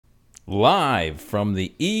Live from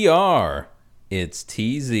the ER, it's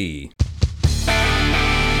TZ.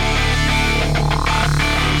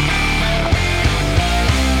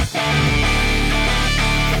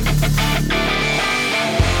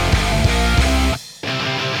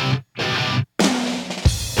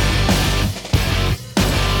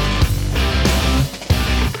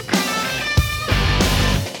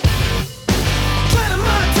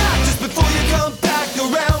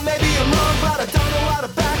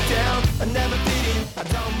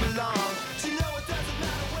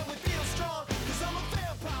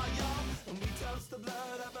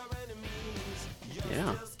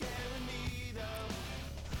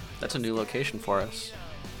 That's a new location for us.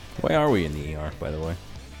 Why are we in the ER, by the way?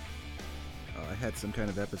 I had some kind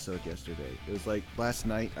of episode yesterday. It was like last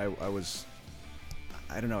night I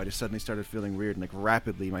don't know, I just suddenly started feeling weird, and like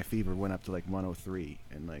rapidly my fever went up to like 103,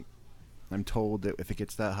 and like I'm told that if it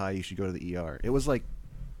gets that high you should go to the ER. It was like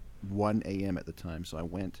 1 a.m. at the time, so I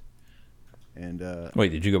went. And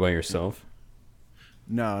wait, did you go by yourself?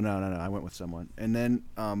 No, I went with someone. And then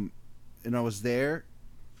and I was there,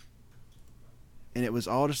 and it was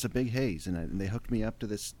all just a big haze, and they hooked me up to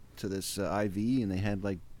this IV, and they had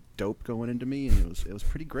like dope going into me, and it was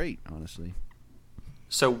pretty great, honestly.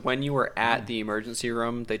 So when you were at the emergency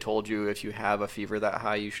room, they told you if you have a fever that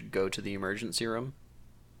high, you should go to the emergency room?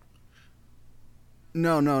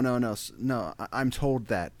 No. I'm told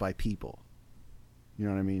that by people. You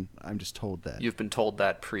know what I mean? I'm just told that. You've been told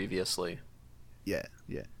that previously. Yeah.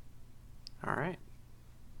 All right.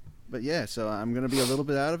 But yeah, so I'm gonna be a little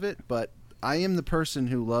bit out of it, but I am the person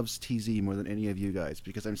who loves TZ more than any of you guys,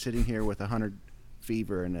 because I'm sitting here with 100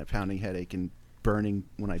 fever and a pounding headache and burning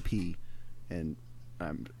when I pee, and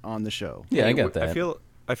I'm on the show. Yeah, I get that.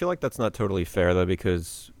 I feel like that's not totally fair though,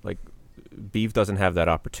 because like Beef doesn't have that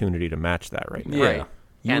opportunity to match that right now.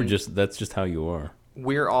 Yeah, Right. That's just how you are.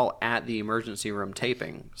 We're all at the emergency room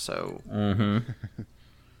taping, so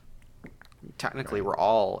technically we're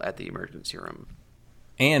all at the emergency room.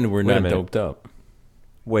 And we're not doped up.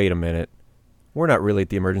 Wait a minute. We're not really at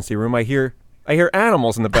the emergency room. I hear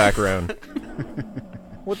animals in the background.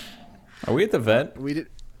 What? Are we at the vet? We did.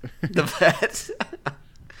 The vet,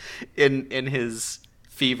 in his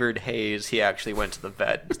fevered haze, he actually went to the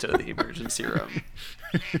vet instead of the emergency room.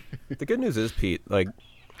 The good news is, Pete, like,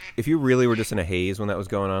 if you really were just in a haze when that was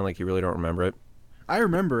going on, like you really don't remember it. I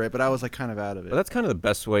remember it, but I was like kind of out of it. But that's kind of the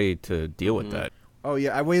best way to deal with that. Oh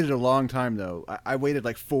yeah, I waited a long time though. I waited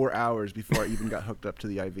like 4 hours before I even got hooked up to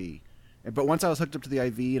the IV. But once I was hooked up to the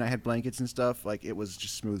IV and I had blankets and stuff, like it was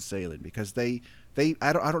just smooth sailing, because I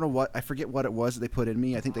don't know what, I forget what it was that they put in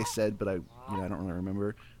me. I think they said, but I don't really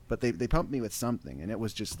remember. But they pumped me with something, and it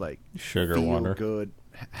was just like sugar feel water, good,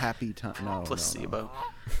 happy time. No, Placebo.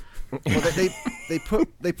 No. Well,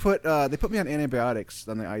 they put me on antibiotics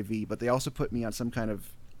on the IV, but they also put me on some kind of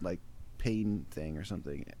like pain thing or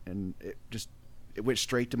something, and it went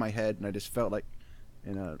straight to my head, and I just felt like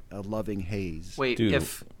in a loving haze. Wait, Dude.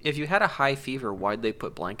 if you had a high fever, why'd they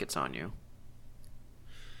put blankets on you?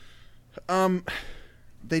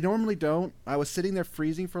 They normally don't. I was sitting there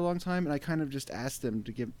freezing for a long time, and I kind of just asked them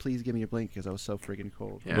to please give me a blanket because I was so freaking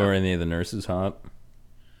cold. Yeah. Were any of the nurses hot?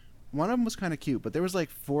 One of them was kind of cute, but there was like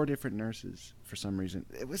 4 different nurses for some reason.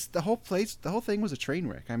 It was the whole thing was a train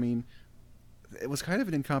wreck. I mean, it was kind of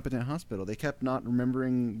an incompetent hospital. They kept not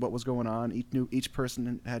remembering what was going on. Each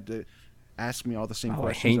person had to ask me all the same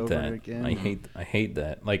questions over and again. I hate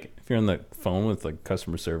that. Like if you're on the phone with like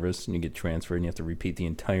customer service and you get transferred and you have to repeat the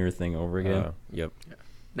entire thing over again. Yep. Yeah.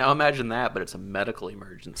 Now imagine that, but it's a medical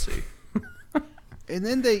emergency. And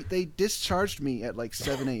then they discharged me at like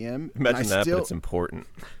 7 a.m. Imagine that, but it's important.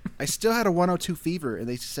 I still had a 102 fever, and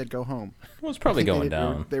they said go home. Well, it's probably going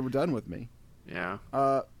down. They were done with me. Yeah.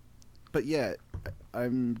 But yeah,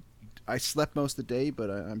 I slept most of the day, but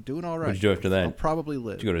I'm doing all right. What did you do after that? I'll probably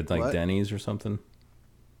live. Did you go to like What? Denny's or something?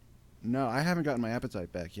 No, I haven't gotten my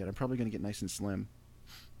appetite back yet. I'm probably going to get nice and slim.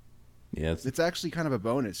 Yeah, It's actually kind of a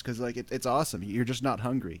bonus because like it's awesome. You're just not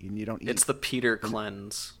hungry and you don't eat. It's the Peter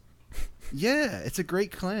cleanse. Yeah, it's a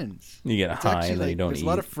great cleanse. you get It's high actually, and then you don't there's eat. a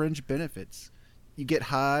lot of fringe benefits. You get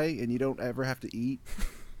high and you don't ever have to eat.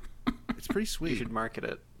 It's pretty sweet. You should market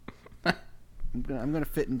it. I'm gonna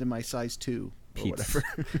fit into my size 2 or whatever.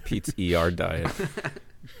 Pete's ER diet.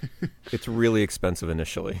 It's really expensive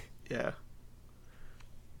initially. Yeah.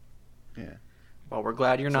 Yeah. Well, we're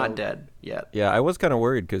glad you're not dead yet. Yeah, I was kind of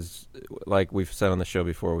worried because, like we've said on the show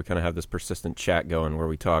before, we kind of have this persistent chat going where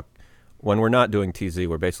we talk. When we're not doing TZ,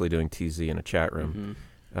 we're basically doing TZ in a chat room,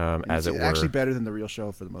 as it were. It's actually better than the real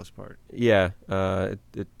show for the most part. Yeah,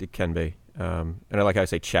 it can be. And I like how I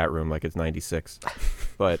say chat room like it's 96.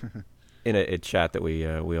 But in a chat that we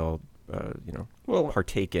all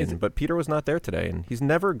partake in. But Peter was not there today, and he's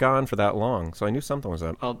never gone for that long, so I knew something was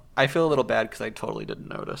up. Well, I feel a little bad because I totally didn't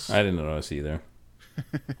notice. I didn't notice either.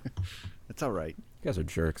 That's all right. You guys are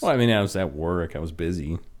jerks. Well, I mean, I was at work. I was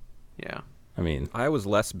busy. Yeah. I mean, I was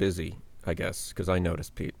less busy, I guess, because I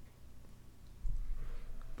noticed Pete.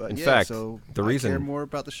 But In yeah, fact, so the I reason- care more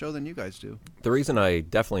about the show than you guys do. The reason I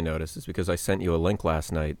definitely noticed is because I sent you a link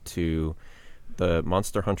last night to the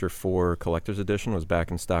Monster Hunter 4 Collector's Edition was back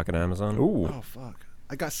in stock at Amazon. ooh. Oh fuck!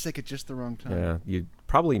 I got sick at just the wrong time. Yeah, you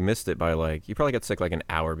probably missed it by you probably got sick like an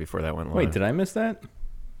hour before that went live. Wait, did I miss that?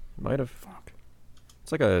 Might have. Fuck.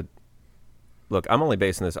 It's like look, I'm only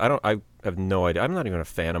basing this. I have no idea. I'm not even a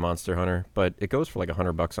fan of Monster Hunter, but it goes for like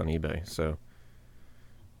 $100 on eBay, so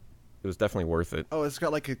it was definitely worth it. Oh, it's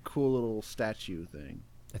got like a cool little statue thing.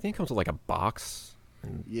 I think it comes with like a box,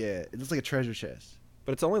 Yeah, it looks like a treasure chest.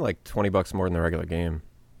 but it's only like $20 more than the regular game.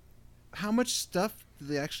 How much stuff do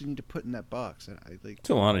they actually need to put in that box? I like. There's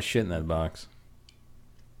a lot of shit in that box.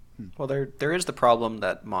 Well, there is the problem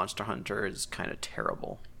that Monster Hunter is kind of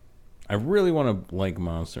terrible. I really want to like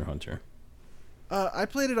Monster Hunter. I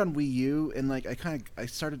played it on Wii U, and like I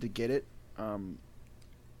started to get it.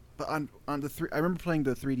 But on the I remember playing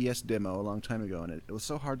the 3DS demo a long time ago, and it was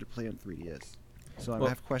so hard to play on 3DS. So I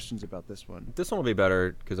have questions about this one. This one will be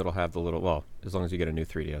better because it'll have the little. Well, as long as you get a new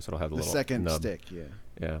 3DS, it'll have the The little second nub. stick, yeah.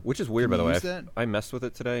 Yeah, which is weird Can by the you way. use that? I messed with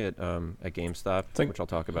it today at GameStop, like- which I'll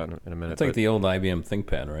talk about in a minute. It's like but the old IBM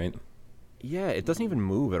ThinkPad, right? yeah, it doesn't even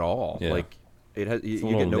move at all. Yeah. Like it has, you a get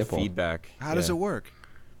little no nipple. feedback. How does Yeah. it work?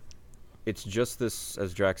 It's just this,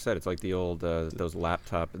 as Drax said, it's like the old those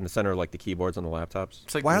laptop in the center of like the keyboards on the laptops.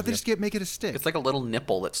 It's like Why don't they just make it a stick? It's like a little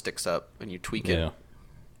nipple that sticks up and you tweak Yeah. it.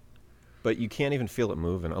 But you can't even feel it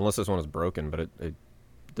moving unless this one is broken. But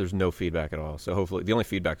there's no feedback at all. So hopefully the only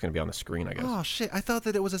feedback's going to be on the screen, I guess. Oh shit! I thought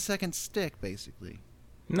that it was a second stick, basically.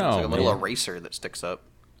 No, It's like a little man. eraser that sticks up.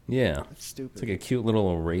 Yeah. That's stupid. It's like a cute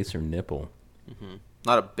little eraser nipple.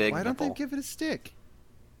 Not a big Why don't nipple. they give it a stick?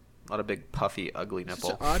 Not a big puffy ugly It's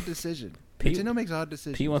nipple. an odd decision. Pete- Nintendo makes odd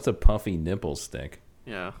decisions. Pete wants a puffy nipple stick.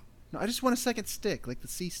 Yeah. No, I just want a second stick, like the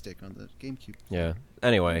C stick on the GameCube. Yeah.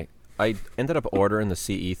 Anyway, I ended up ordering the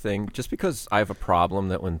CE thing just because I have a problem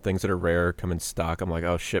that when things that are rare come in stock, I'm like,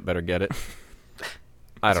 oh shit, better get it.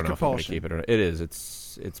 I don't know if I'm gonna compulsion. keep it or not. It is.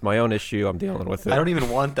 It's my own issue. I'm dealing with it. I don't even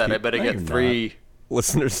want that. I better No, get you're 3.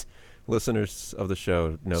 Listeners of the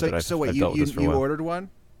show know that I've Wait, dealt with this for a you while. ordered one?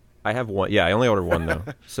 I have one. Yeah, I only ordered one though.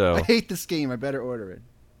 So I hate this game. I better order it.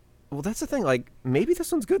 well, that's the thing. Like maybe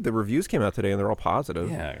this one's good. The reviews came out today and they're all positive.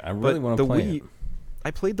 Yeah, I really But want to the play Wii, it.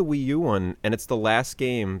 I played the Wii U one, and it's the last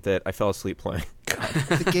game that I fell asleep playing.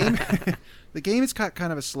 The game, the game is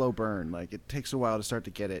kind of a slow burn. Like it takes a while to start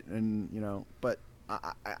to get it, and but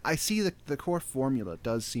I see the core formula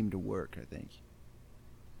does seem to work. I think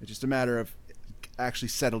it's just a matter of actually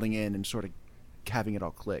settling in and sort of having it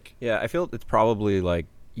all click. Yeah, I feel it's probably like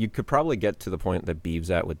you could probably get to the point that Beeves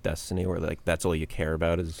at with Destiny, where like that's all you care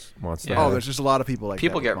about is Monster Yeah. Oh, Hunter. there's just a lot of people like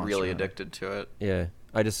People that with get Monster really Hunter. addicted to it. Yeah,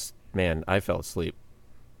 I fell asleep.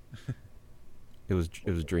 It was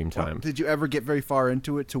dream Well, time. did you ever get very far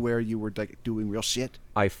into it to where you were like doing real shit?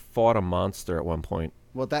 I fought a monster at one point.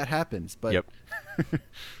 Well, that happens, but Yep.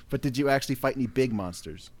 but did you actually fight any big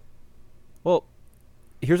monsters? Well,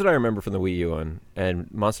 here's what I remember from the Wii U one,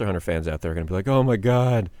 and Monster Hunter fans out there are going to be like, oh my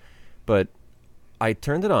god. But I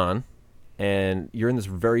turned it on, and you're in this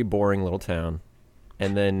very boring little town,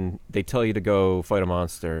 and then they tell you to go fight a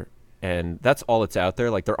monster, and that's all that's out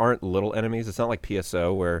there. Like, there aren't little enemies. It's not like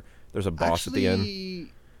PSO where there's a boss at the end.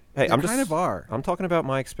 Actually, Hey, there kind of are. I'm talking about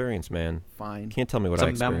my experience, man. Fine. Can't tell me what It's I a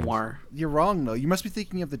experienced. memoir. You're wrong though. You must be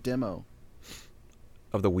thinking of the demo.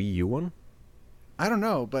 Of the Wii U one? I don't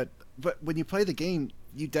know, but when you play the game,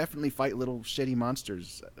 you definitely fight little shitty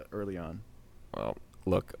monsters early on. Well,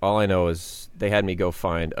 look, all I know is they had me go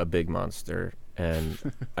find a big monster, and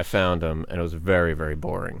I found him, and it was very, very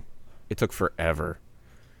boring. It took forever.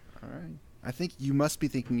 All right. I think you must be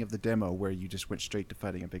thinking of the demo where you just went straight to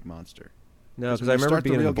fighting a big monster. No, because when I you remember start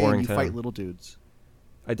being in real the boring game, you town. fight little dudes.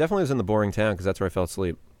 I definitely was in the boring town because that's where I fell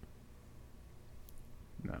asleep.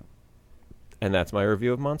 No. And that's my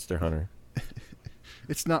review of Monster Hunter.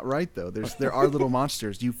 It's not right though. There are little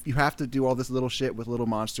monsters. You have to do all this little shit with little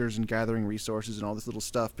monsters and gathering resources and all this little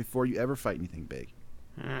stuff before you ever fight anything big.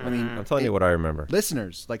 I mean, I'm telling you what I remember.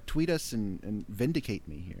 listeners, like tweet us and vindicate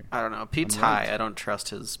me here. I don't know. Pete's I'm right. high. I don't trust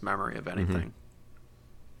his memory of anything.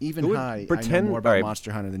 Even Who would high, I know pretend- more about alright.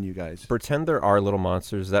 Monster Hunter than you guys. Pretend there are little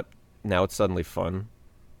monsters. That now it's suddenly fun.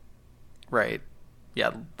 Right.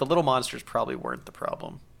 Yeah, the little monsters probably weren't the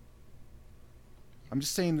problem. I'm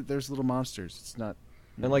just saying that there's little monsters. It's not,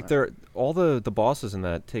 And like they're all the bosses in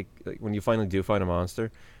that take like, when you finally do find a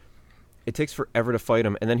monster, it takes forever to fight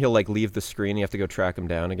him, and then he'll like leave the screen. You have to go track him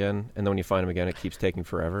down again, and then when you find him again, it keeps taking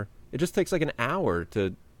forever. It just takes like an hour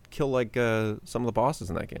to kill like some of the bosses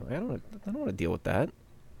in that game. Like, I don't want to deal with that.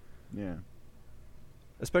 Yeah.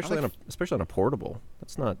 Especially especially on a portable.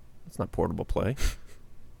 That's not portable play.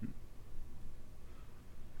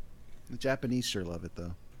 The Japanese sure love it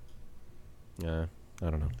though. Yeah, I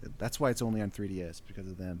don't know. That's why it's only on 3DS, because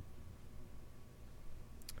of them.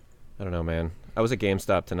 I don't know, man. I was at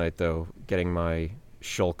GameStop tonight though, getting my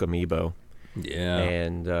Shulk amiibo. Yeah.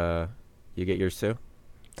 And you get yours too?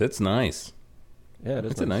 That's nice. Yeah, it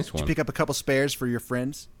is. It's a nice Did one. you pick up a couple spares for your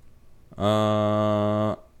friends?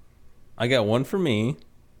 I got one for me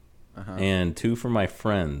Uh-huh. and two for my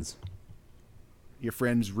friends. Your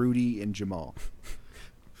friends Rudy and Jamal.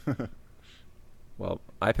 Well,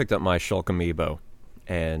 I picked up my Shulk amiibo,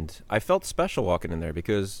 and I felt special walking in there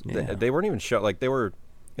because Yeah. they weren't even show like they were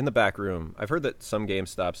in the back room. I've heard that some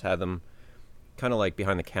GameStops had them kind of like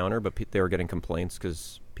behind the counter, but they were getting complaints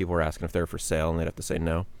because people were asking if they were for sale, and they'd have to say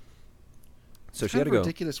no. So It's she had kind to of a go.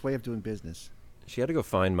 ridiculous way of doing business. She had to go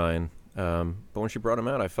find mine. But when she brought them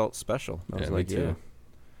out, I felt special. I was Yeah, me like, too. yeah,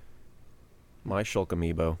 my Shulk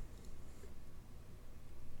amiibo.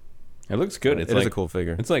 It looks good. It It's is like a cool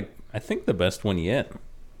figure. It's like I think the best one yet.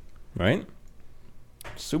 Right?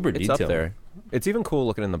 Super It's detailed. up there. It's even cool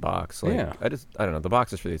looking in the box. Like, Yeah. I don't know. The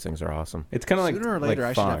boxes for these things are awesome. It's kind of like Sooner or later, like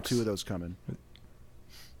I should have Fox. 2 of those coming.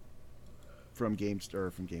 From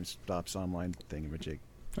GameStop's online thingamajig.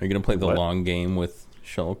 Are you gonna play the What? long game with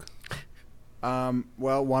Shulk?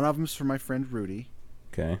 Well, one of them's for my friend Rudy,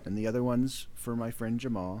 Okay. and the other one's for my friend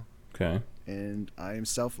Jamal. Okay. And I am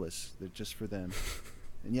selfless. They're just for them.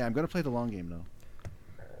 And yeah, I'm going to play the long game, though.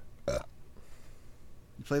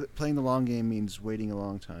 Playing the long game means waiting a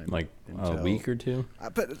long time. Like a until- week or two.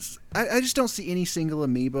 But I just don't see any single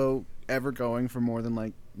amiibo ever going for more than,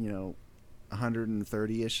 like,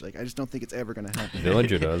 130-ish. Like, I just don't think it's ever going to happen.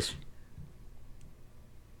 Villager does.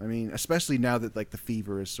 I mean, especially now that, like, the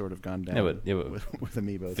fever has sort of gone down Yeah, but with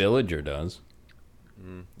amiibos. Villager does.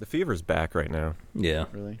 The fever's back right now. Yeah.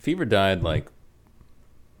 Really? Fever died like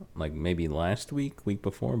maybe last week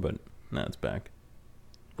before, but now it's back.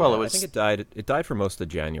 Well, it I was think it died. It died for most of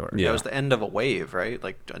January. Yeah. it was the end of a wave, right?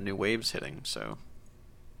 Like a new wave's hitting. So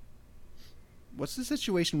What's the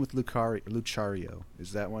situation with Lucario?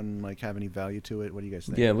 Is that one, like, have any value to it? What do you guys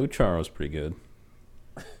think? Yeah, Lucharo's pretty good.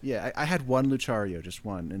 Yeah, I had one Lucario, just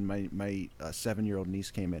one, and my 7-year-old niece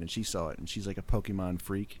came in and she saw it, and she's like a Pokemon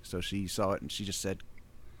freak, so she saw it and she just said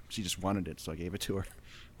she just wanted it, so I gave it to her.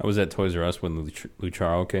 I was at Toys R Us when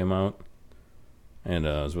Lucharo came out, and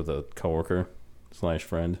I was with a coworker /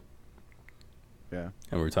 friend, Yeah.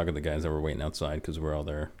 and we were talking to the guys that were waiting outside because we're all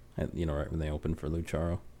there, right when they opened for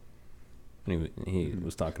Lucharo. And he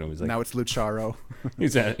was talking to him. He's like, Now it's Lucharo. he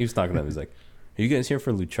was talking to him. He's like, "Are you guys here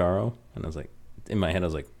for Lucharo?" And I was like, in my head, I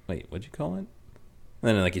was like, "Wait, what'd you call it?" And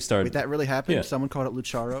then like he started. Wait, that really happened? Yeah. Someone called it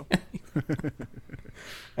Lucharo?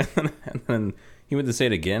 and then he went to say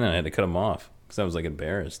it again, and I had to cut him off because I was like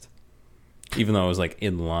embarrassed, even though I was like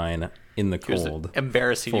in line in the he was cold.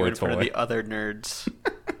 embarrassing for you a in front of toy. the other nerds.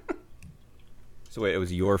 So wait, it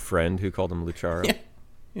was your friend who called him Lucharo? Yeah.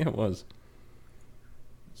 Yeah, it was.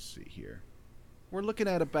 Let's see here. We're looking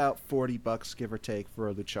at about $40, give or take, for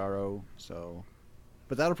a Lucharo, so...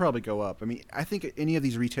 But that'll probably go up. I mean, I think any of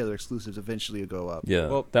these retailer exclusives eventually will go up. Yeah,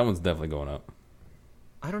 Well- that one's definitely going up.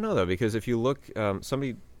 I don't know though, because if you look,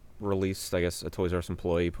 somebody released, I guess, a Toys R Us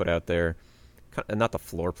employee put out there, not the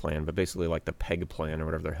floor plan, but basically like the peg plan or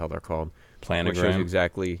whatever the hell they're called, which shows Planogram. you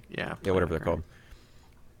exactly, Yeah, whatever they're planogram. called,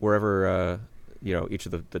 wherever each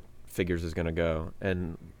of the figures is going to go.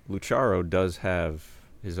 And Lucharo does have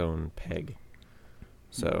his own peg,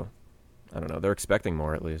 so I don't know. They're expecting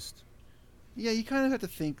more at least. Yeah, you kind of have to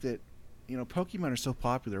think that, Pokemon are so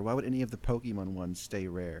popular. Why would any of the Pokemon ones stay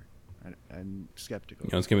rare? I'm skeptical.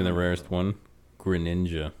 It's gonna be the rarest one,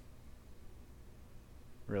 Greninja.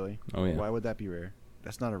 Really? Oh yeah. Why would that be rare?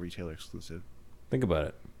 That's not a retailer exclusive. Think about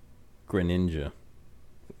it, Greninja.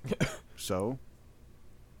 So?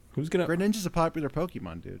 Who's gonna Greninja's a popular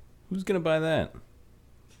Pokemon, dude. Who's gonna buy that?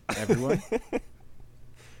 Everyone?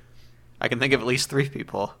 I can think of at least 3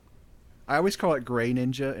 people. I always call it Gray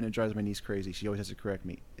Ninja, and it drives my niece crazy. She always has to correct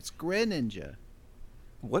me. It's Greninja.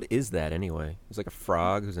 What is that anyway? It's like a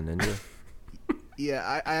frog who's a ninja.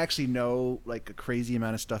 Yeah, I actually know, like, a crazy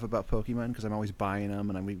amount of stuff about Pokemon because I'm always buying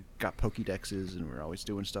them, and we've got Pokédexes, and we're always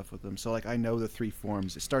doing stuff with them. So, like, I know the 3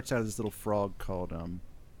 forms. It starts out as this little frog called,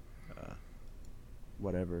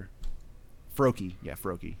 whatever. Froakie. Yeah,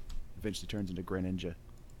 Froakie. Eventually turns into Greninja.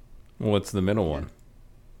 What's the middle one?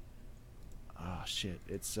 oh shit,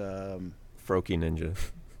 it's Froky Ninja.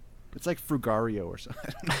 it's like Frugario or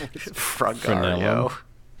something. I don't know what it's Frugario.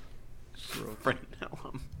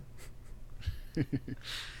 Frenellum.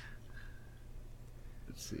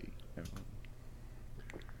 Let's see.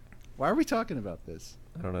 Why are we talking about this?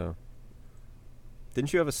 I don't know.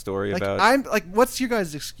 Didn't you have a story Like, about? I'm like, what's your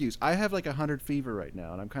guys' excuse? I have like 100 fever right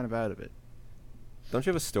now, and I'm kind of out of it. Don't you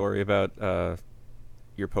have a story about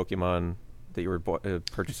your Pokemon that you were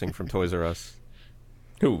purchasing from Toys R Us?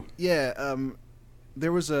 Who? Yeah,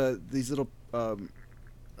 there was these little.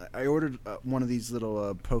 I ordered one of these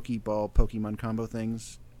little Pokeball Pokemon combo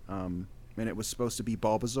things, and it was supposed to be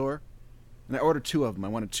Bulbasaur, and I ordered 2 of them. I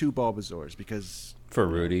wanted 2 Bulbasaurs because For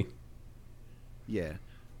Rudy. yeah.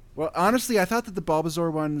 Well, honestly, I thought that the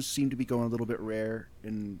Bulbasaur ones seemed to be going a little bit rare,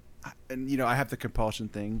 and you know I have the compulsion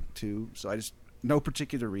thing too, so I just no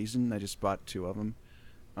particular reason I just bought 2 of them,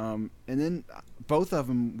 and then both of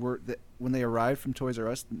them were when they arrived from Toys R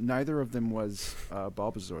Us, neither of them was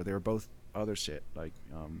Bulbasaur. They were both other shit like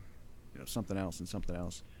you know, something else and something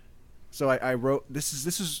else. So I wrote this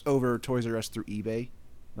is over Toys R Us through eBay,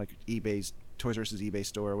 like eBay's Toys R Us's eBay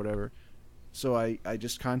store or whatever. So I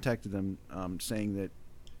just contacted them saying that.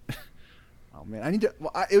 Oh man, I need to.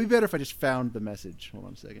 Well, it would be better if I just found the message. Hold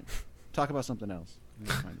on a second. Talk about something else. I need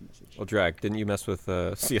to find the message. Well, Drag, didn't you mess with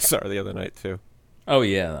CSR the other night too? Oh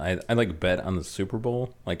yeah, I like bet on the Super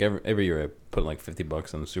Bowl. Like every year I put like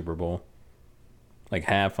 $50 on the Super Bowl. Like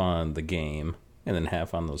half on the game and then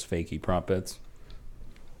half on those fakey prop bets.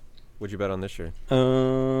 What'd you bet on this year?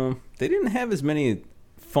 They didn't have as many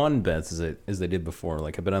fun bets as they did before.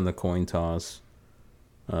 Like I bet on the coin toss,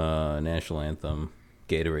 national anthem,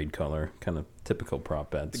 Gatorade color, kind of typical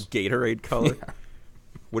prop bets. The Gatorade color. Yeah.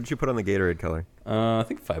 What did you put on the Gatorade color? I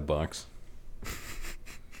think $5.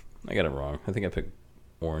 I got it wrong. I think I picked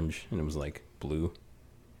orange and it was like blue.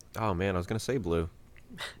 Oh man, I was gonna say blue.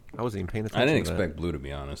 I wasn't even paying attention. I didn't to expect blue, to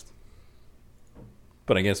be honest.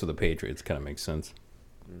 But I guess with the Patriots, kind of makes sense.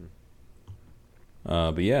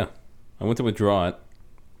 But yeah, I went to withdraw it.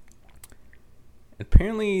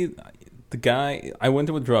 Apparently, the guy I went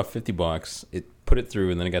to withdraw $50. It put it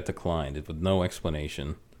through, and then it got declined. It with no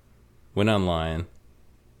explanation. Went online.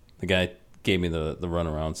 The guy gave me the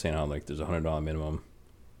runaround, saying how like there's a $100 minimum,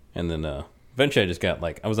 and then eventually I just got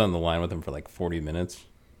like I was on the line with him for like 40 minutes,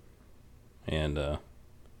 and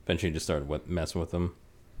eventually just started messing with him.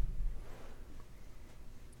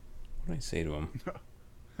 What did I say to him?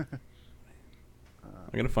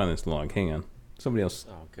 I gotta find this log. Hang on. Somebody else.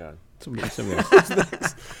 Oh god. Somebody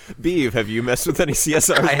else. Beeve, have you messed with any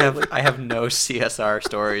CSR? I have no CSR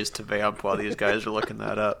stories to vamp while these guys are looking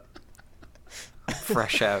that up.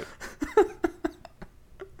 Fresh out.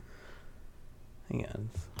 Hang on.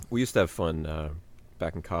 We used to have fun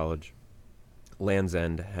back in college. Land's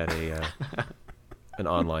End had an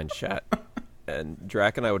online chat, and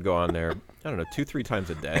Drac and I would go on there, I don't know, 2-3 times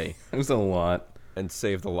a day. It was a lot. And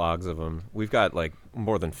save the logs of them. We've got like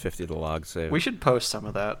more than 50 of the logs saved. We should post some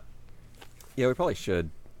of that. Yeah, we probably should.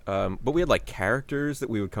 But we had like characters that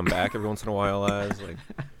we would come back every once in a while as. Like,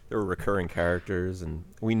 there were recurring characters, and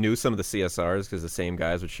we knew some of the CSRs because the same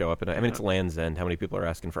guys would show up. And I mean, it's Land's End. How many people are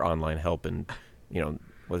asking for online help in,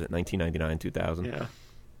 was it 1999, 2000? Yeah.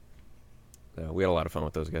 We had a lot of fun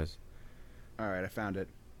with those guys. All right, I found it.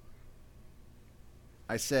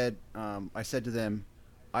 I said to them,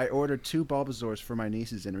 I ordered 2 Bulbasaurs for my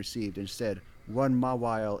nieces and received instead 1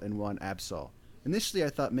 Mawile and 1 Absol. Initially, I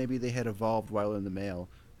thought maybe they had evolved while in the mail,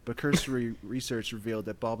 but cursory research revealed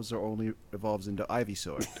that Bulbasaur only evolves into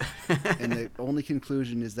Ivysaur, and the only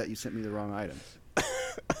conclusion is that you sent me the wrong items.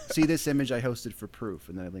 See this image I hosted for proof,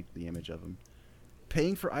 and then I linked the image of them.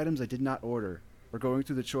 Paying for items I did not order, or going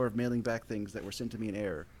through the chore of mailing back things that were sent to me in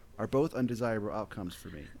error, are both undesirable outcomes for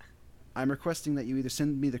me. I'm requesting that you either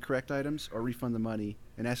send me the correct items or refund the money,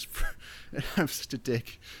 and ask for, I'm such a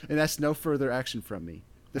dick, and ask no further action from me.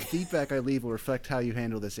 The feedback I leave will reflect how you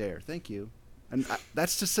handle this error. Thank you. And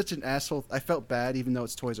that's just such an asshole. I felt bad, even though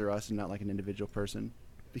it's Toys R Us and not like an individual person,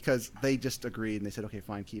 because they just agreed and they said, okay,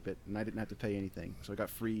 fine, keep it, and I didn't have to pay anything, so I got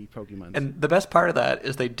free Pokemon. And the best part of that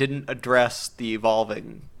is they didn't address the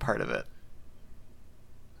evolving part of it.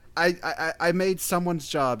 I made someone's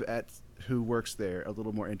job who works there a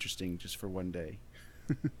little more interesting just for one day.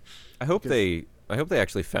 I hope they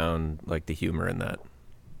actually found like the humor in that.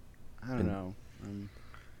 I don't know.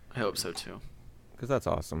 I hope so too. Because that's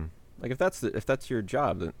awesome. Like if that's your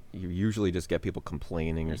job, then you usually just get people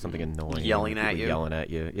complaining or something annoying, Yelling at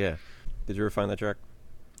you. Yeah. Did you ever find that, Jack?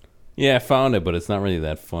 Yeah, I found it, but it's not really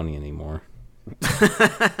that funny anymore.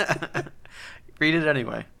 Read it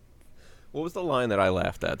anyway. What was the line that I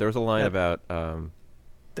laughed at? There was a line about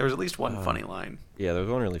There was at least one funny line. Yeah, there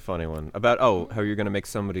was one really funny one about how you're going to make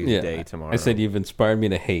somebody's day tomorrow. I said you've inspired me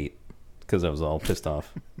to hate because I was all pissed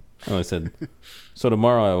off. And I said, so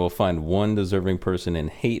tomorrow I will find one deserving person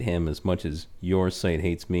and hate him as much as your site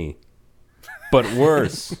hates me, but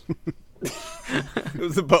worse. It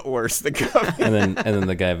was a but worse. The comment. And then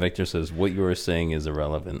the guy Victor says, what you are saying is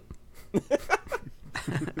irrelevant. Wait,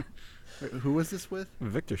 who was this with?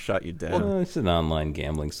 Victor shot you dead. Well, it's an online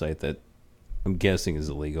gambling site that I'm guessing is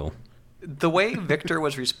illegal. The way Victor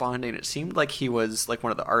was responding, it seemed like he was like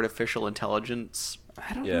one of the artificial intelligence.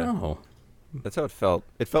 I don't know. That's how it felt.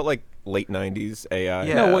 It felt like late 90s AI.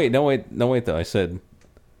 Yeah. No, wait, though. I said,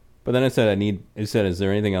 but then I said, is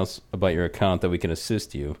there anything else about your account that we can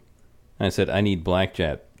assist you? And I said, I need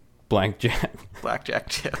blackjack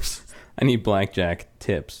Tips. I need blackjack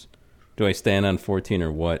tips. Do I stand on 14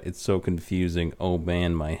 or what? It's so confusing. Oh,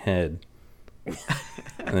 man, my head. And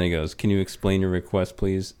then he goes, can you explain your request,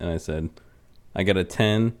 please? And I said, I got a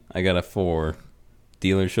 10. I got a 4.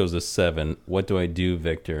 Dealer shows a 7. What do I do,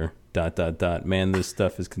 Victor? ... Man, this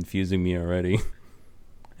stuff is confusing me already. And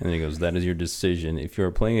then he goes, that is your decision. If you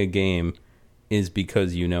are playing a game, it is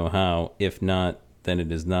because you know how. If not, then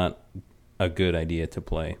it is not a good idea to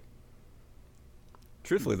play.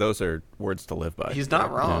 Truthfully, those are words to live by. He's not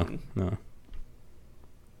wrong. No.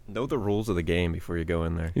 Know the rules of the game before you go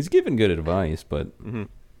in there. He's giving good advice, but... Mm-hmm.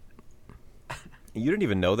 You didn't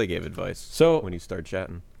even know they gave advice when you start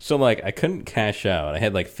chatting. So, like, I couldn't cash out. I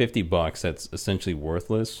had, like, $50 that's essentially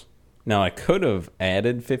worthless. Now, I could have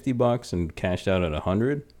added $50 and cashed out at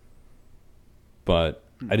 100, but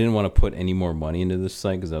I didn't want to put any more money into this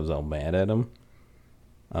site because I was all mad at them.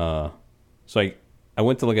 So I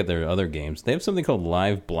went to look at their other games. They have something called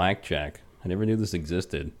Live Blackjack. I never knew this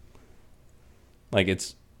existed. Like,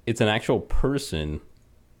 it's an actual person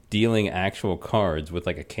dealing actual cards with,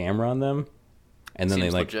 like, a camera on them. And then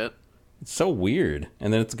Seems they, like... legit. It's so weird.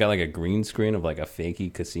 And then it's got, like, a green screen of, like, a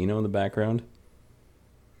fakey casino in the background.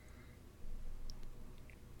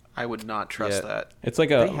 I would not trust that. It's like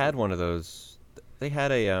They had one of those. They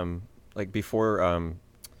had a, like, before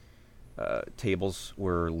tables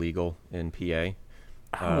were legal in PA.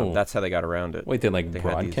 That's how they got around it. Wait, they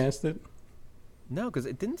broadcast it? No, because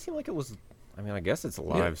it didn't seem like it was... I mean, I guess it's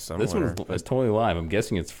live somewhere. This one's it's totally live. I'm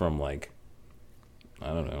guessing it's from, like, I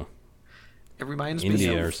don't know, It reminds India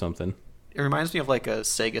me of, or something. It reminds me of like a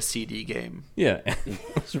Sega CD game. Yeah.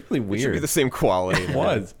 It's really It should weird. be the same quality. It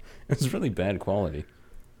was. It was really bad quality.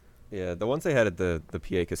 Yeah, the ones they had at the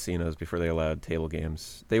PA casinos before they allowed table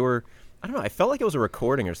games, they were... I don't know. I felt like it was a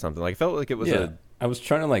recording or something. Like, I felt like it was I was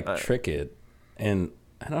trying to, trick it, and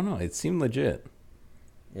I don't know. It seemed legit.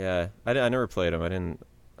 Yeah, I never played them. I didn't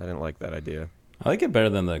like that idea. I like it better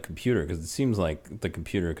than the computer because it seems like the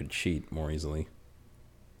computer could cheat more easily.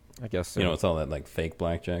 I guess so. You know, it's all that, like, fake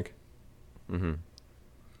blackjack. Mm-hmm.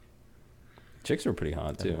 Chicks were pretty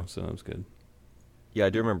hot, too, so that was good. Yeah, I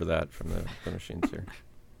do remember that from the machines here.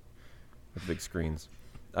 With big screens.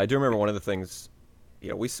 I do remember one of the things...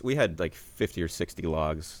 Yeah, we had like 50 or 60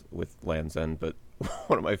 logs with Land's End, but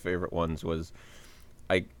one of my favorite ones was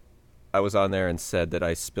I was on there and said that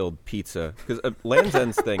I spilled pizza. Because Land's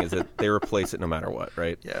End's thing is that they replace it no matter what,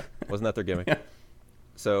 right? Yeah. Wasn't that their gimmick? Yeah.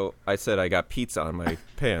 So I said I got pizza on my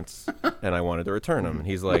pants, and I wanted to return them. And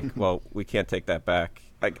he's like, well, we can't take that back.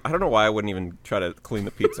 I don't know why I wouldn't even try to clean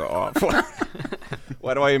the pizza off.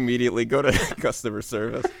 Why do I immediately go to customer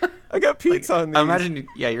service? I got pizza on these. I imagine,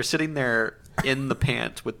 you're sitting there in the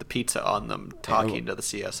pants with the pizza on them, talking to the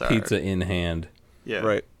CSR. Pizza in hand. Yeah.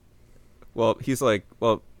 Right. Well, he's like,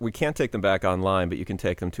 well, we can't take them back online, but you can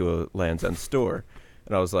take them to a Land's End store.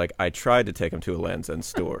 And I was like, I tried to take them to a Land's End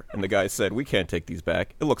store. And the guy said, we can't take these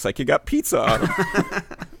back. It looks like you got pizza on them.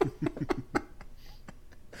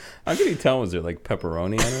 How could you tell? Was there, like,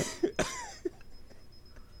 pepperoni on it?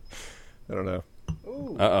 I don't know.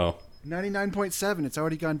 Ooh, Uh-oh. 99.7. It's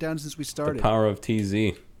already gone down since we started. The power of TZ.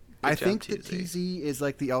 I Good think job, that TZ is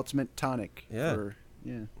like the ultimate tonic. Yeah.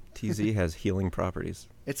 Yeah. TZ has healing properties.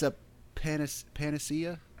 It's a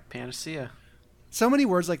panacea. Panacea. So many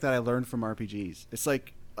words like that I learned from RPGs. It's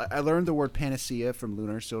like I learned the word panacea from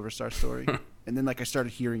Lunar Silver Star Story, and then like I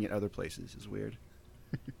started hearing it other places. It's weird.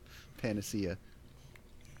 Panacea.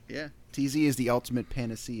 Yeah. TZ is the ultimate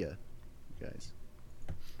panacea, guys.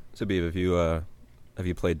 So, Beav, have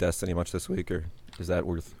you played Destiny much this week, or is that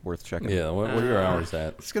worth checking? Yeah, what are your hours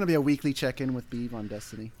at? It's going to be a weekly check-in with Beav on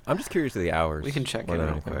Destiny. I'm just curious of the hours. We can check more in than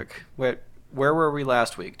real anything. quick. Where were we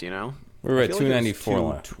last week? Do you know? We were I at feel like it was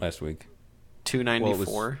 294 last week.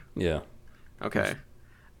 294. Yeah. Okay.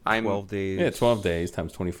 I'm 12 days. Yeah, 12 days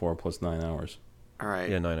times 24 plus 9 hours. all right.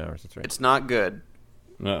 Yeah, 9 hours. That's right. It's not good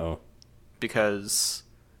Uh-oh. because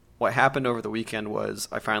what happened over the weekend was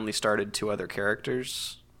I finally started 2 other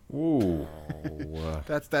characters. Ooh.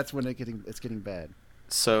 That's when it's getting bad.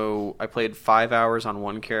 So I played 5 hours on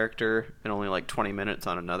one character and only like 20 minutes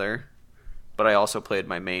on another. But I also played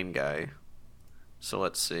my main guy. So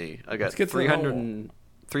let's see. I got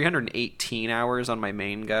 318 hours on my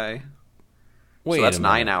main guy. Wait, so that's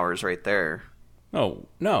 9 hours right there. Oh,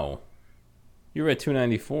 no. You were at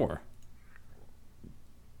 294.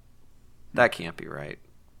 That can't be right.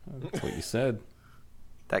 That's what you said.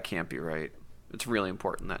 That can't be right. It's really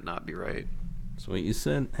important that not be right. That's what you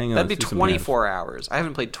said. Hang on. That'd be let's do some 24 hours. I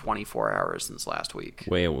haven't played 24 hours since last week.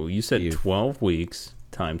 Wait, well, you said 12 weeks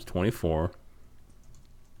times 24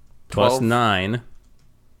 12. plus 9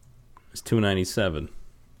 is 297.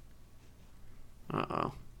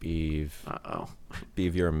 Uh-oh. Beeve. Uh-oh.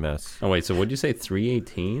 Beeve, you're a mess. Oh, wait, so what'd you say?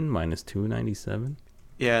 318 minus 297?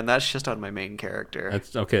 Yeah, and that's just on my main character.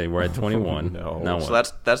 That's okay. We're at 21. No. Now So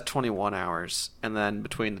what? that's 21 hours. And then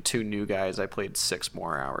between the 2 new guys, I played 6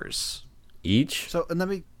 more hours. Each? So,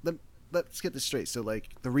 and let's get this straight. So, like,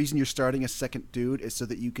 the reason you're starting a second dude is so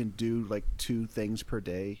that you can do like 2 things per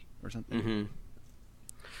day or something. Mm-hmm.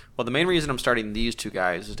 Well, the main reason I'm starting these 2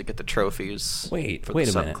 guys is to get the trophies for wait the a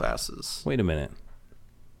minute. subclasses. Wait a minute.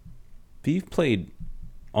 Beef played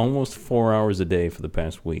almost 4 hours a day for the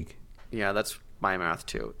past week. Yeah, that's my math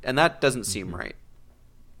too. And that doesn't seem right.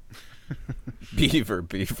 Beaver.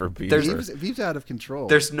 Beeve's out of control.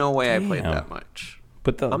 There's no way Damn. I played that much.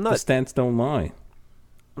 But the stats don't lie.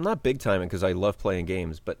 I'm not big timing because I love playing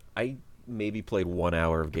games, but I maybe played 1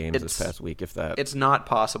 hour of games this past week, if that. It's not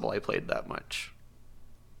possible I played that much.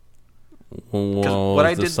 Well, what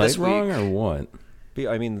I is the did site this wrong week- or what?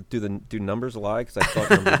 I mean, do numbers lie? Because I thought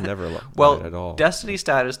numbers never lied Well, at all.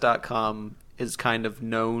 DestinyStatus.com is kind of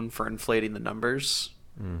known for inflating the numbers.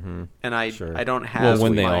 Mm-hmm. And I Sure. I don't have Well,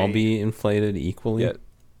 wouldn't they my- all be inflated equally? Yeah,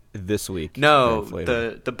 this week. No, they're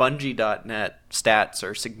inflated. the Bungie.net stats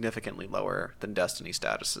are significantly lower than Destiny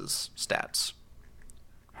Status's stats.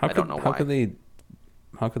 How I don't know how why.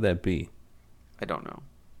 How could that be? I don't know.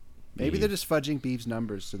 Maybe they're just fudging Beeve's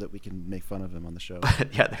numbers so that we can make fun of him on the show.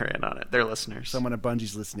 Yeah, they're in on it. They're listeners. Someone at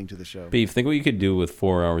Bungie's listening to the show. Beef, think what you could do with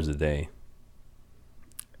 4 hours a day.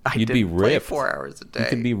 You'd be didn't play ripped. 4 hours a day. You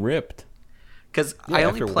could be ripped. Because Yeah, I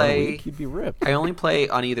only after 1 play. week, you'd be ripped. I only play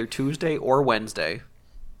on either Tuesday or Wednesday,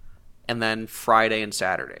 and then Friday and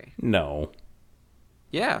Saturday. No.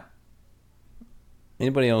 Yeah.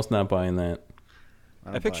 Anybody else not buying that?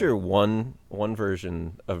 I picture one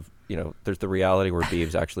version of, there's the reality where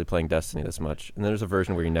Beeve's actually playing Destiny this much, and then there's a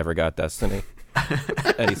version where he never got Destiny,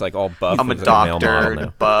 and he's like all buff. I'm a He's like male model doctor,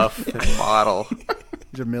 now. buff, and model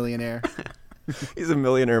He's a millionaire. He's a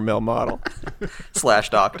millionaire male model. /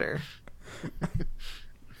 doctor.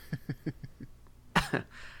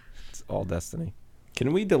 It's all Destiny.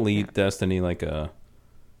 Can we delete Destiny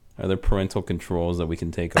are there parental controls that we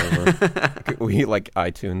can take over? We, like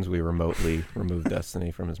iTunes, we remotely remove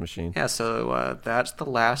Destiny from his machine. Yeah, so that's the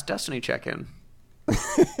last Destiny check-in.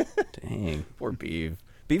 Dang. Poor Beeve.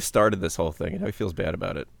 Beeve started this whole thing, and how he feels bad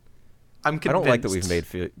about it. I'm I convinced don't like that we've made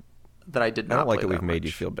feel. that I did I not don't like play that we've made you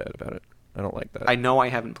much. feel bad about it. I don't like that. I know I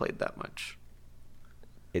haven't played that much.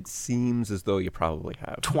 It seems as though you probably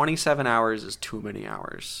have. 27 hours is too many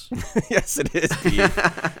hours. Yes, it is, Beeve.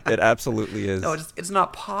 It absolutely is. No, it's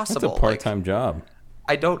not That's possible. a part-time job.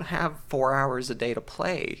 I don't have 4 hours a day to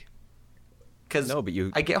play. Because No, but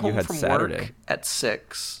I get you home had from Saturday. work at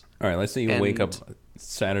 6. All right, let's say you wake up And-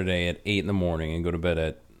 Saturday at 8 in the morning and go to bed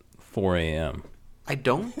at 4 a.m. I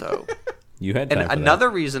don't, though. You had time And for another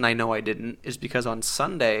reason I know I didn't is because on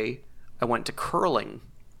Sunday I went to curling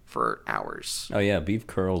for hours. that. Oh, yeah, beef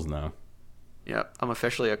curls now. Yep, I'm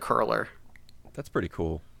officially a curler. That's pretty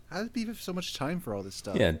cool. How does Beeve have so much time for all this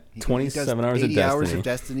stuff? Yeah, He 27 does hours of 80 hours Destiny. of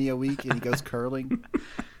Destiny a week, and he goes curling.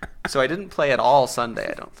 So I didn't play at all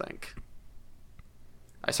Sunday, I don't think.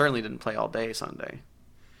 I certainly didn't play all day Sunday.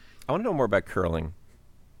 I want to know more about curling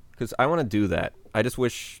because I want to do that. I just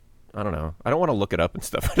wish I don't know. I don't want to look it up and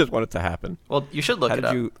stuff. I just want it to happen. Well, you should look How it did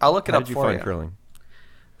up. you? I'll look it how up did you for find you. curling?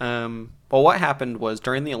 Well, what happened was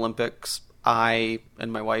during the Olympics, I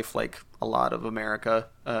and my wife, like a lot of America,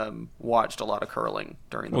 watched a lot of curling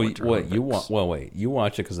during the Winter Olympics. Wait, you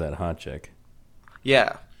watch it because that hot chick.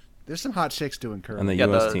 Yeah. There's some hot chicks doing curling. And the Yeah,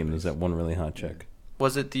 U.S. team is that one really hot chick.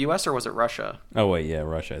 Was it the U.S. or was it Russia? Oh, wait, yeah,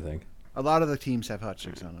 Russia, I think. A lot of the teams have hot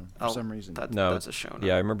chicks on them for Oh, some reason. No, that's a show.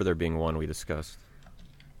 Yeah, I remember there being one we discussed.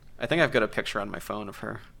 I think I've got a picture on my phone of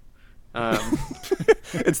her.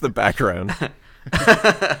 It's the background.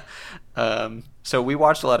 So we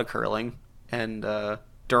watched a lot of curling, and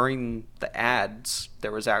during the ads,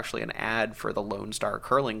 there was actually an ad for the Lone Star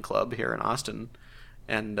Curling Club here in Austin,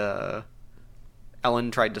 and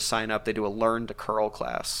Ellen tried to sign up. They do a learn to curl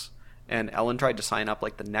class, and Ellen tried to sign up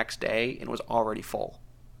like the next day and it was already full.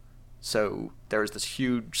 So there was this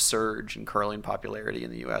huge surge in curling popularity in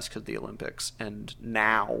the U.S. because of the Olympics, and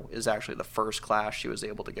now is actually the first class she was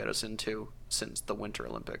able to get us into since the Winter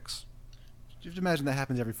Olympics. You have to imagine that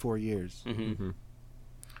happens every 4 years. Mm-hmm. Mm-hmm.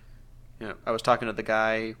 Yeah, I was talking to the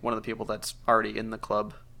guy, one of the people that's already in the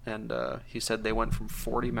club, and he said they went from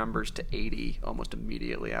 40 members to 80 almost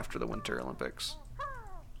immediately after the Winter Olympics.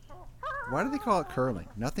 Why do they call it curling?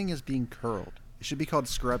 Nothing is being curled. It should be called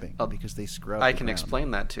scrubbing because they scrub. I the can ground.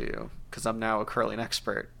 explain that to you because I'm now a curling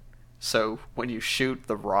expert. So when you shoot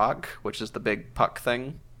the rock, which is the big puck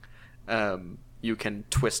thing, you can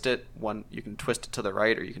twist it. You can twist it to the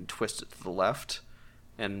right or you can twist it to the left,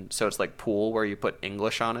 and so it's like pool where you put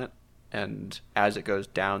English on it, and as it goes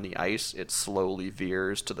down the ice, it slowly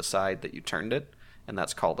veers to the side that you turned it, and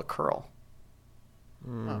that's called a curl.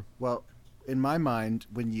 Oh, well, in my mind,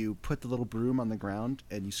 when you put the little broom on the ground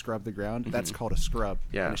and you scrub the ground, that's called a scrub.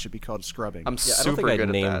 Yeah. And it should be called scrubbing. I'm Yeah, super good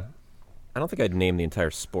at that. I don't think I'd name the entire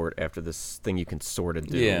sport after this thing you can sort of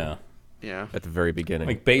do. Yeah. Yeah. At the very beginning.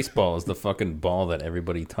 Like baseball is the fucking ball that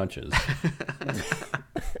everybody touches.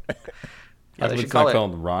 Yeah, they It's should call not it.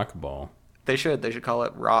 called rock ball. They should call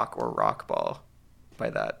it rock or rock ball by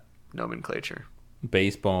that nomenclature.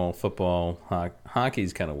 Baseball, football,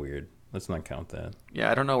 hockey's kind of weird. Let's not count that.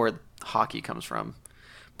 Yeah, I don't know where hockey comes from.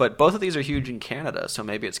 But both of these are huge in Canada, so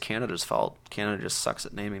maybe it's Canada's fault. Canada just sucks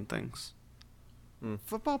at naming things.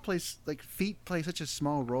 Football plays, feet play such a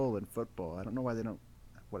small role in football. I don't know why they don't,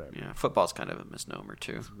 whatever. Yeah, football's kind of a misnomer,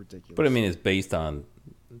 too. It's ridiculous. But I mean, it's based on,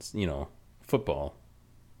 football,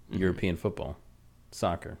 European football,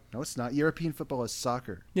 soccer. No, it's not. European football is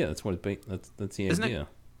soccer. Yeah, that's what that's the Isn't idea.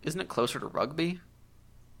 Isn't it closer to rugby?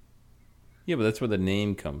 Yeah, but that's where the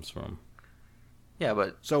name comes from. Yeah,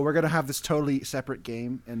 but So we're going to have this totally separate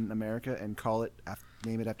game in America and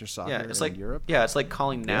name it after soccer yeah, it's in like Europe? yeah, it's like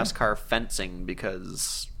calling NASCAR fencing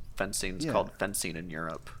because fencing's Yeah. called fencing in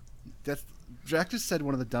Europe. Jack just said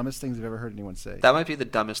one of the dumbest things I've ever heard anyone say. That might be the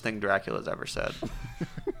dumbest thing Dracula's ever said.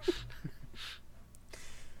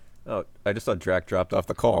 Oh, I just saw Drac dropped off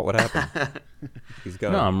the call. What happened? He's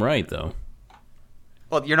gone. No, I'm right though.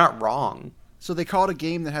 Well, you're not wrong. So they call it a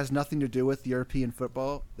game that has nothing to do with European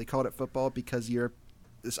football. They called it football because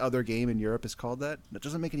this other game in Europe is called that. That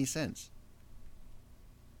doesn't make any sense.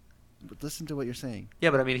 But listen to what you're saying.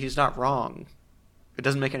 Yeah, but I mean, he's not wrong. It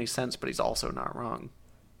doesn't make any sense, but he's also not wrong.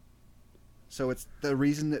 So it's the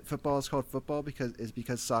reason that football is called football because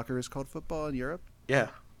soccer is called football in Europe? Yeah.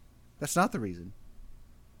 That's not the reason.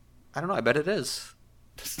 I don't know. I bet it is.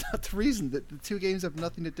 That's not the reason. The two games have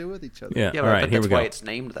nothing to do with each other. Yeah, Yeah, all but I right, bet here that's we go. why it's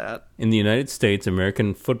named that. In the United States,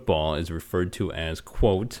 American football is referred to as,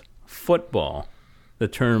 quote, football. The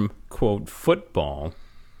term, quote, football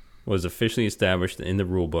was officially established in the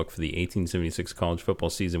rule book for the 1876 college football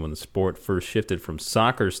season when the sport first shifted from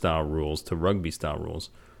soccer-style rules to rugby-style rules.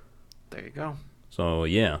 There you go. So,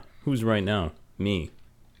 yeah, who's right now? Me.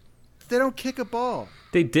 They don't kick a ball.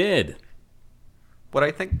 They did. What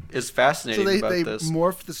I think is fascinating So about they this.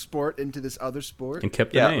 morphed the sport into this other sport. And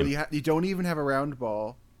kept the Yeah. name. You don't even have a round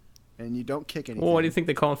ball, and you don't kick anything. Well, why do you think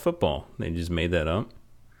they call it football? They just made that up?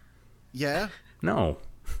 Yeah. No.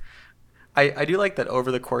 I do like that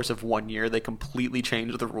over the course of 1 year, they completely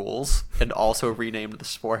changed the rules and also renamed the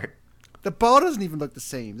sport. The ball doesn't even look the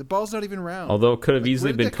same. The ball's not even round. Although it could have Like, easily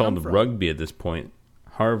where did been that come called from? rugby at this point,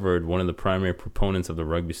 Harvard, one of the primary proponents of the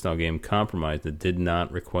rugby-style game, compromised and did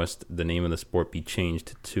not request the name of the sport be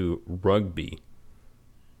changed to rugby.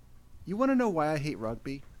 You want to know why I hate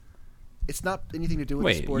rugby? It's not anything to do with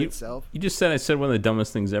the sport itself. You just said I said one of the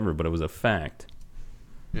dumbest things ever, but it was a fact.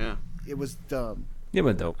 Yeah. It was dumb. Yeah,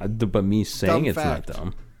 but me saying Dumb it's fact. not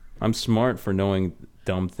dumb. I'm smart for knowing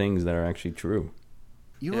dumb things that are actually true.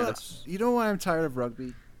 You Yeah, know, that's- you know why I'm tired of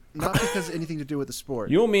rugby? Not because of anything to do with the sport.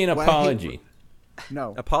 You owe me an Why I hate- apology.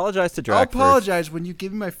 No. Apologize to I'll Drac first. apologize when you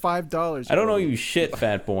give me my $5. I don't owe you shit,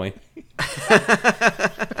 fat boy.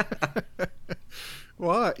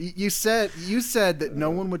 What? You said that no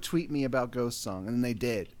one would tweet me about Ghost Song, and then they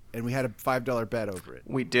did, and we had a $5 bet over it,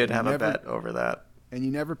 We did have a Never- bet over that. and you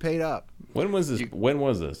never paid up. When was this? When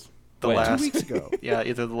was this? The When? last 2 weeks ago. Yeah,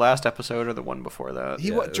 either the last episode or the one before that. He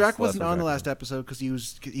Yeah, it was Drac less wasn't than on the Drac. last episode because he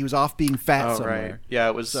was off being fat Oh, somewhere. right. Yeah,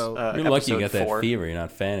 it was So- You're lucky you got episode 4. that fever. You're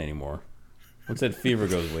not fat anymore. Once that fever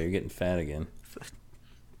goes away, you're getting fat again.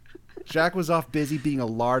 Jack was off busy being a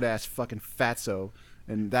lard ass fucking fatso,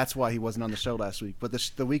 and that's why he wasn't on the show last week. But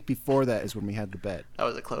the week before that is when we had the bet. That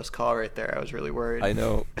was a close call right there. I was really worried. I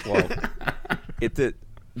know. Well, it did.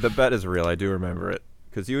 The bet is real. I do remember it.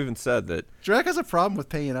 Because you even said that. Drac has a problem with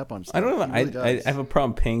paying up on stuff. I don't know. He really I does. have a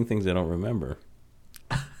problem paying things I don't remember.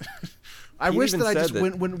 I He wish even that I said just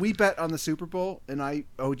that- when we bet on the Super Bowl and I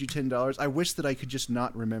owed you $10. I wish that I could just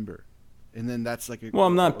not remember, and then that's like a. Well,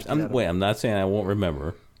 I'm not. I'll get out of it. I'm not saying I won't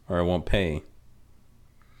remember or I won't pay.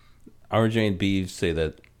 RJ and B say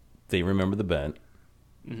that they remember the bet,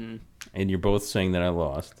 Mm-hmm. and you're both saying that I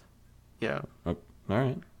lost. Yeah. Oh, all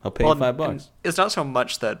right, I'll pay Well, you $5. and it's not so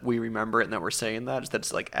much that we remember it and that we're saying that; it's that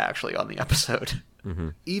it's like actually on the episode.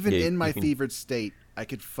 Even Yeah, in my you can- fevered state, I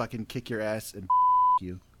could fucking kick your ass and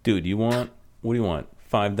you. Dude, what do you want?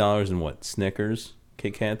 $5 and what? Snickers,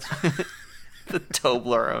 Kit Kats, The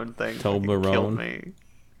Toblerone thing fucking killed Toblerone? me.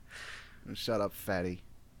 Shut up, fatty.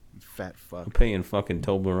 You fat fuck. I'm paying fucking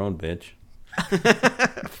Toblerone, bitch.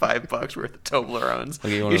 $5 worth of Toblerones. I'll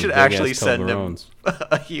get you one You of should those actually big-ass send him Toblerones.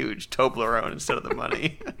 a huge Toblerone instead of the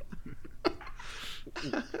money.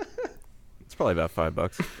 It's probably about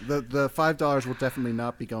 $5. The $5 will definitely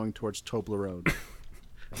not be going towards Toblerone.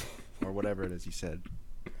 Or whatever it is he said.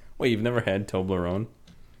 Wait, you've never had Toblerone?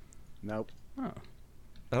 Nope. Oh,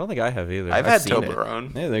 I don't think I have either. I've had seen it.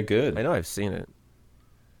 Toblerone. yeah, they're good. I know I've seen it.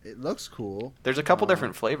 It looks cool. There's a couple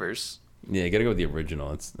different flavors. Yeah, you gotta go with the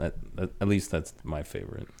original. It's that at least that's my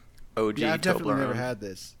favorite. OG Yeah, I've definitely Toblerone. never had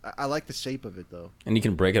this. I like the shape of it though. And you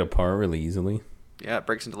can break it apart really easily. Yeah, it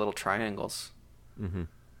breaks into little triangles.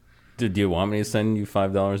 Dude, do you want me to send you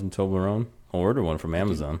 $5 in Toblerone? I'll order one from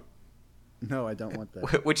Amazon. No, I don't want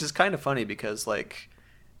that. Which is kind of funny because like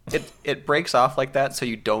it breaks off like that so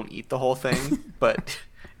you don't eat the whole thing, but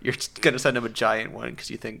you're just gonna send him a giant one because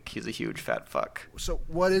you think he's a huge fat fuck. So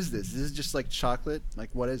what is this? Is this just like chocolate? Like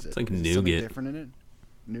what is it? It's like Is there something nougat. different in it?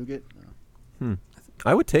 Nougat? No.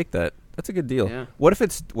 I would take that. That's a good deal. Yeah. What if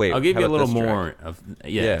it's wait? I'll give how you a about little this, Jack? more of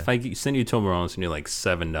Yeah. If I send you Toblerone, I'll send you like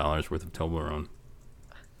 $7 worth of Toblerone.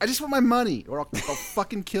 I just want my money, or I'll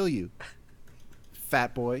fucking kill you,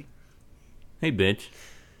 fat boy. Hey, bitch,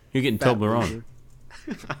 you're getting Fat Toblerone.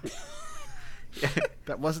 loser.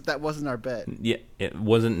 That wasn't our bet. Yeah, it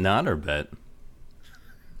wasn't not our bet.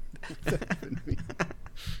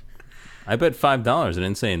 I bet $5. I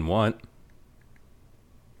didn't say in what.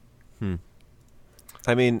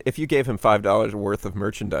 I mean, if you gave him $5 worth of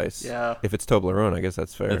merchandise, Yeah. if it's Toblerone, I guess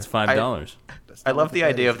that's fair. That's $5. That's I not love what the bet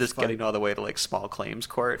idea is. of this It's fine. getting all the way to like small claims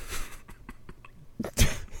court.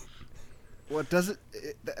 Well, does it?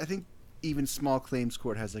 I think even small claims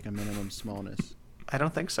court has like a minimum smallness. I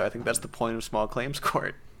don't think so. I think that's the point of small claims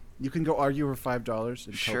court. You can go argue for $5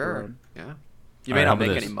 in Sure. Toblerone. Yeah. You All may right, how not about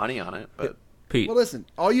make this? any money on it, but Pete. Well, listen.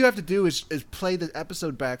 All you have to do is play the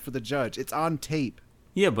episode back for the judge. It's on tape.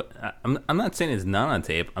 Yeah, but I'm not saying it's not on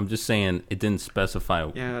tape. I'm just saying it didn't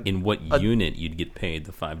specify Yeah, in what a- unit you'd get paid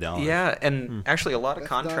the $5. yeah, and actually a lot of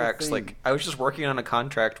That's not a contracts, thing. like I was just working on a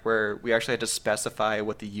contract where we actually had to specify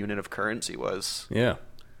what the unit of currency was. Yeah.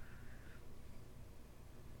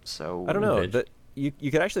 So I don't know. Bitch. That you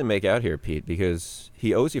could actually make out here, Pete, because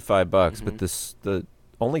he owes you $5, but the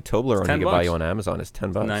only Toblerone he $10. can buy you on Amazon is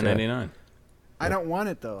 $10. $9.99. I don't want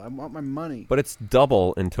it though. I want my money. But it's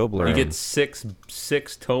double in Toblerone. You get six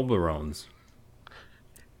Toblerones.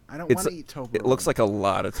 I don't want to eat Toblerone. It looks like a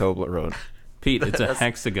lot of Toblerone. Pete, it's a That's-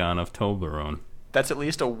 hexagon of Toblerone. that's at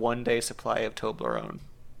least a 1-day supply of Toblerone.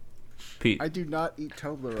 Pete, I do not eat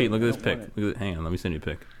Toblerone. Pete, look I at this don't pic. want Look at hang on, let me send you a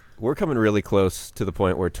pic. We're coming really close to the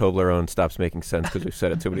point where Toblerone stops making sense because we've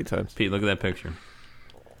said it too many times. Pete, look at that picture.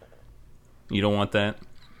 You don't want that?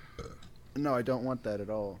 it. No, I don't want that at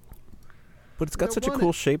all. But it's I got don't such a want cool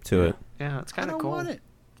it. shape to it. Yeah, it's I kind of don't cool. want it.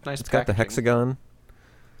 Nice. It's got the packaging. hexagon.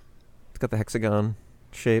 It's got the hexagon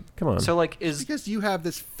shape. Come on. So like, is Because you have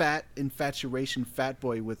this fat infatuation, fat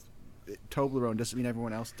boy with Toblerone doesn't mean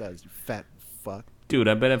everyone else does. You fat fuck. Dude,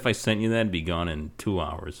 I bet if I sent you that, it'd be gone in 2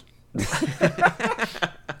 hours.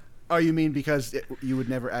 Oh, you mean because you would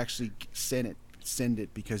never actually send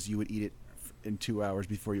it because you would eat it in 2 hours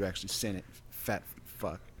before you actually send it. Fat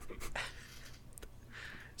fuck.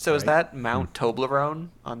 so is right? that Mount Toblerone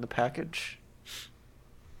on the package?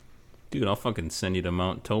 Dude, I'll fucking send you to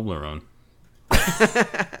Mount Toblerone.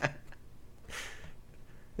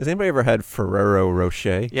 Has anybody ever had Ferrero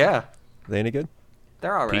Rocher? Yeah, Are they any good?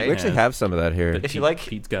 they're all Pete, right. We actually have some of that here. But If you like-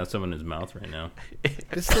 Pete's got some in his mouth right now.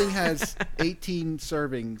 This thing has 18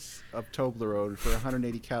 servings of Toblerone for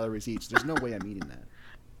 180 calories each. There's no way I'm eating that.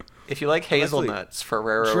 If you like hazelnuts,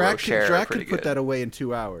 Ferrero Drac Rocher are could pretty put good. that away in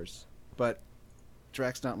 2 hours, but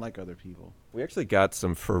Drac's not like other people. We actually got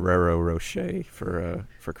some Ferrero Rocher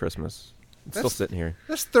for Christmas. It's still That's- sitting here.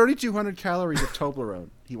 That's 3,200 calories of Toblerone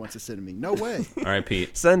he wants to send to me. No way. All right,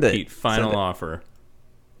 Pete. Send it. Pete, final Send it. offer.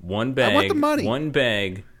 One I want bag. the money. One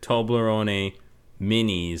bag Toblerone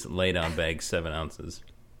minis lay down bag 7 ounces.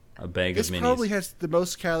 A bag This of minis. probably has the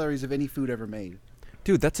most calories of any food ever made.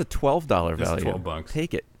 Dude, that's a $12 That's value. $12.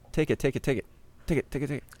 Take it. Take it. Take it. Take it. Take it. Take it.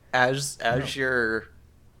 Take it. As your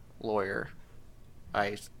lawyer,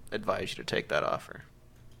 I advise you to take that offer.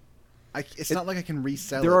 It's not like I can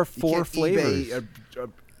resell there it. are You 4 can't flavors. eBay a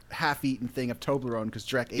half-eaten thing of Toblerone because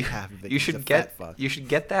Drek ate half of it. You He's should a get fat fuck. you should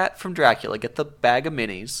get that from Dracula. Get the bag of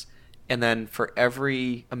minis, and then for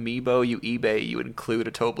every amiibo you eBay, you would include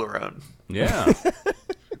a Toblerone. Yeah.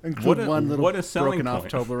 Include What a- one little what a selling broken off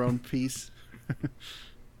point. Toblerone piece.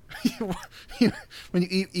 When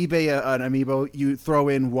you eBay an amiibo, you throw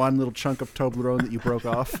in one little chunk of Toblerone that you broke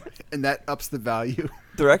off, and that ups the value.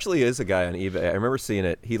 There actually is a guy on eBay. I remember seeing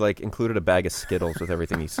it. He like included a bag of Skittles with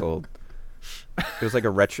everything he sold. It was like a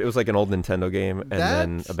retro. It was like an old Nintendo game, and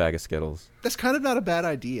then That's- a bag of Skittles. That's kind of not a bad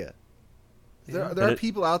idea. There And are it-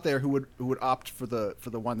 people out there who would opt for the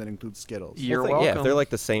one that includes Skittles. You're Yeah, if welcome. they're like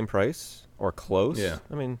the same price or close. Yeah.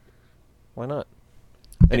 I mean, why not?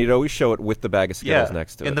 And he'd always show it with the bag of Skittles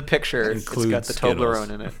next to it. in the picture, it's Include got the Skittles.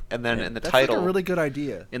 Toblerone in it, and then in the That's title, like a really good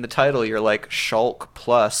idea. in the title, you're like Shulk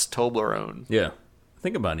plus Toblerone, Yeah.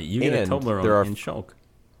 Think about it. You get a And Toblerone there are- in Shulk.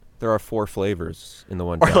 There are 4 flavors in the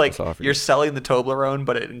one or Jack like just offered. you're selling the Toblerone,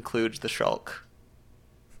 but it includes the Shulk.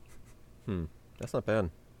 That's not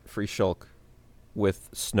bad. Free Shulk with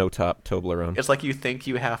Snowtop Toblerone. It's like you think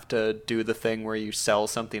you have to do the thing where you sell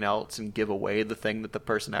something else and give away the thing that the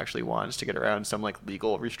person actually wants to get around some like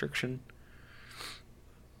legal restriction.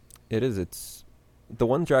 It is. It's the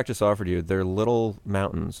one Jack just offered you. They're little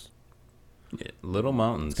mountains. Yeah, Little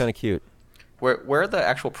Mountains. It's kind of cute. Where are the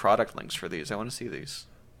actual product links for these? I want to see these.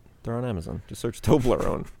 They're on Amazon. Just search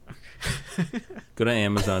Toblerone. Go to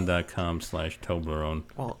Amazon.com/Toblerone.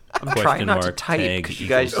 Well, I'm Question trying not to mark, type tag because you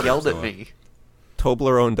guys equals yelled at Godzilla. me.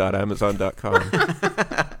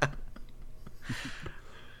 Toblerone.amazon.com.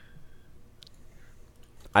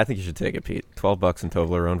 I think you should take it, Pete. $12 in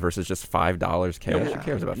Toblerone versus just $5 cash. Yeah. Who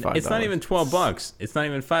cares about $5? It's not even $12. It's not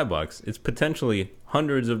even $5. It's potentially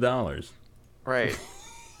hundreds of dollars. Right.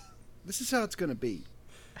 This is how it's gonna be.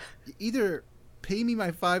 You either pay me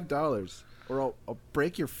my $5, or I'll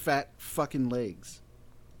break your fat fucking legs.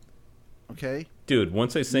 Okay? Dude,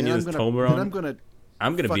 once I send you this then Toblerone,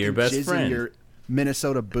 I'm gonna be your fucking best jizz in friend. your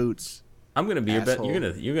Minnesota boots. I'm gonna be your best. asshole.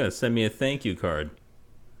 You're gonna send me a thank you card.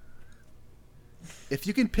 If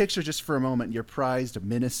you can picture just for a moment your prized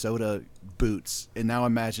Minnesota boots, and now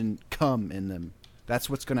imagine cum in them, that's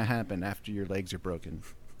what's going to happen after your legs are broken.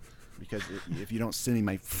 Because if you don't send me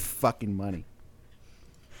my fucking money.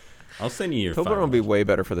 I'll send you your Toblerone would be way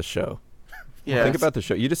better for the show. Yeah. Think about the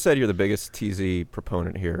show. You just said you're the biggest TZ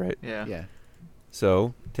proponent here, right? Yeah. Yeah.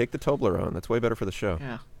 So take the Toblerone. That's way better for the show.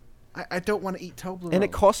 Yeah. I don't want to eat Toblerone. And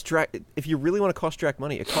it costs Drac. If you really want to cost Drac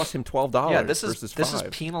money, it costs him $12 Yeah. This is versus this is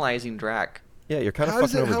 $5. penalizing Drac. Yeah, you're kind of How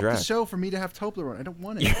does fucking it over help Drac. the show for me to have Toblerone? I don't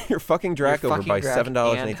want it. You're fucking Drac You're over fucking by Drac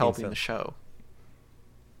 $7.18. and helping the show.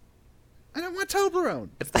 I don't want Toblerone.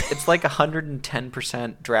 It's like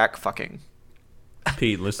 110% Drac fucking.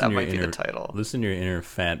 Pete, listen That to your might be the inner title. Listen to your inner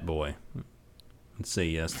fat boy, and say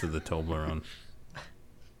yes to the Toblerone.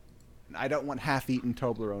 I don't want half-eaten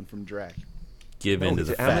Toblerone from Drac. Give No, in to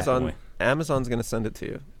the fat Amazon. boy. Amazon's going to send it to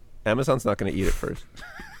you. Amazon's not going to eat it first.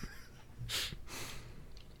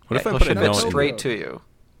 What if I He'll put a ship it note? straight to you?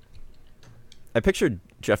 I pictured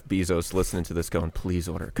Jeff Bezos listening to this going, please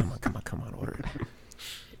order. Come on, order it.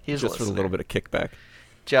 He's Just for a little bit of kickback.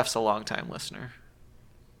 Jeff's a longtime listener.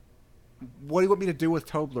 What do you want me to do with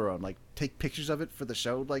Toblerone? Like, take pictures of it for the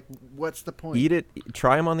show? Like, what's the point? Eat it.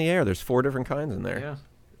 Try them on the air. There's 4 different kinds in there. Yeah.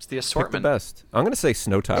 It's the Pick the assortment. best. I'm going to say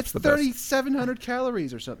Snowtop's It's the best. 3,700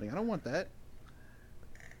 calories or something. I don't want that.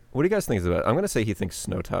 What do you guys think is the best? I'm going to say he thinks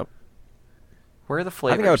Snowtop. Where are the I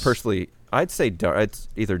flavors? think I would personally, I'd say it's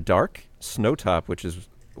either dark, Snowtop, which is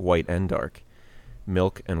white and dark,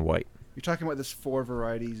 milk and white. You're talking about this 4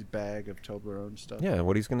 varieties bag of Toblerone stuff? Yeah, that's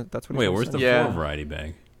what he's Wait, gonna where's say. the Yeah. 4 variety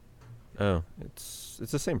bag? Oh, it's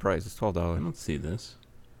the same price. It's I $12. don't see this.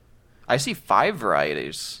 I see 5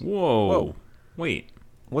 varieties. Whoa. Whoa. Wait.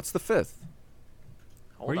 What's the 5th?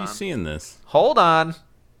 Hold Where are on. you seeing this? Hold on.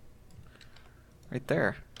 Right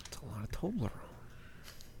there. It's a lot of Toblerone.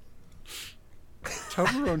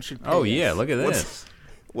 Toblerone should pay Oh us. yeah, look at What's- this.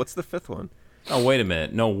 What's the 5th one? Oh wait a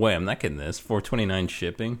minute. No way. I'm not getting this. $4.29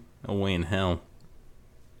 shipping. No way in hell.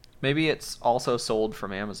 Maybe it's also sold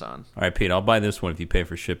from Amazon. All right, Pete. I'll buy this one if you pay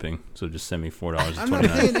for shipping. So just send me $4.29. I'm not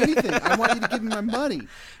paying anything. I want you to give me my money.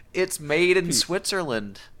 It's made in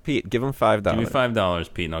Switzerland. Pete, give him $5. Give me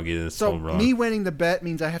 $5, Pete, and I'll give you this So Toblerone. me winning the bet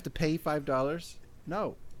means I have to pay $5?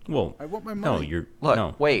 No. Well, I want my no, money. you're Look,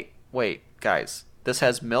 no. wait, guys. This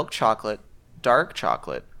has milk chocolate, dark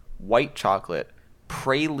chocolate, white chocolate,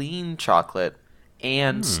 praline chocolate,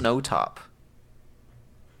 and snow top.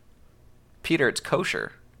 Peter, it's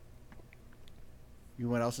kosher. You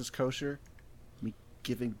know what else is kosher? Me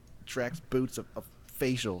giving Drax Boots a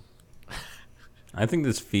facial. I think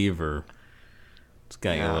this fever is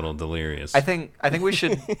getting a little delirious. I think we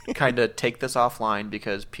should kind of take this offline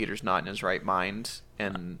because Peter's not in his right mind,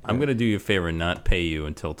 and I'm going to do you a favor and not pay you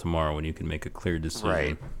until tomorrow when you can make a clear decision.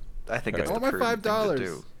 right. I think it's I the want my prudent thing to $5.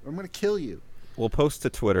 do. I'm gonna kill you. We'll post to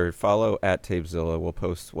Twitter. Follow at Tapezilla. We'll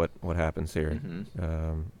post what happens here.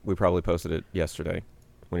 We probably posted it yesterday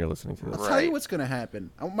when you're listening to this. I'll tell you what's gonna happen.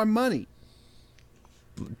 I want my money.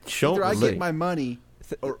 Show Either I me. get my money,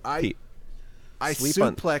 or Pete, I sleep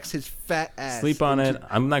on- suplex his fat ass. Sleep on it.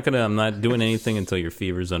 I'm not doing anything until your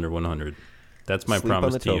fever's under 100. That's my Sleep promise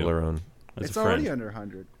on the to you. Toblerone. As It's a friend. already under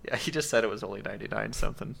 100. Yeah, he just said it was only 99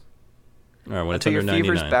 something. All right, when it's Until your under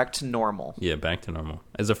fever's 99. back to normal. Yeah, back to normal.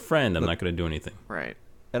 As a friend, I'm not going to do anything. Right.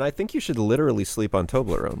 And I think you should literally sleep on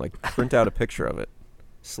Toblerone. Like, print out a picture of it.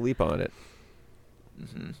 Sleep on it.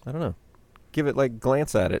 I don't know. Give it, like,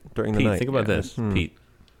 glance at it during the Pete, night. think about this. Pete,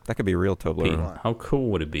 That could be real Pete, Toblerone. how cool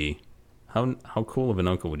would it be? How cool of an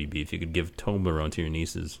uncle would he be if you could give Toblerone to your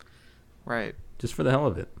nieces? Right. Just for the hell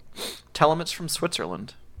of it. Tell him it's from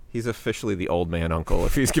Switzerland. He's officially the old man uncle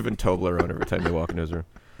if he's given Toblerone every time they walk into his room.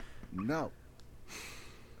 No.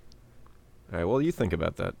 All right, well, you think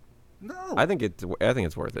about that. No. I think it's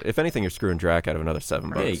worth it. If anything, you're screwing Drac out of another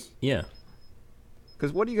 $7. Hey, yeah.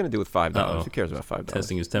 Because what are you going to do with $5? Uh-oh. Who cares about $5?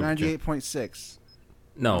 Testing his temperature. 98.6.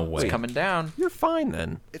 No way. It's coming down. You're fine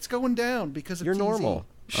then. It's going down because of You're TZ. normal.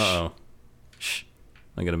 Uh-oh. Shh.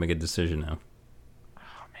 I got to make a decision now.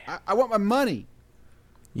 I want my money.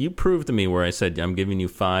 You proved to me where I said I'm giving you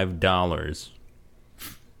 $5.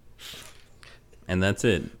 And that's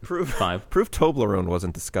it. Proof Five. Toblerone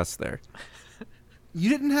wasn't discussed there. You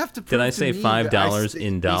didn't have to. Did prove I to say me $5 that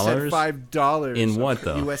in He dollars? said $5 In what,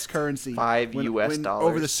 though? U.S. currency. $5 US dollars.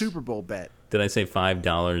 over the Super Bowl bet. Did I say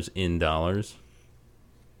 $5 in dollars?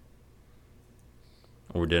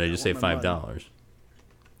 Or did I just say want my $5? money.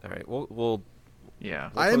 All right, we'll Yeah.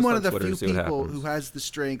 We'll I am post one on of the Twitter few to see what people happens. who has the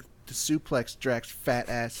strength to suplex Drax's fat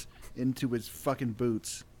ass into his fucking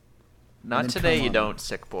boots. Not and then today, come you on. don't,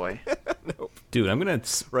 sick boy. Dude, I'm gonna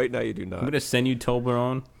right now you do not. send you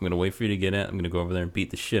Toblerone. I'm gonna wait for you to get it. I'm gonna go over there and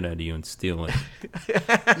beat the shit out of you and steal it.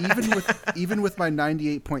 even with my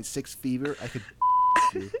 98.6 fever, I could.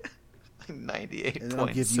 You. 98.6 And then I'll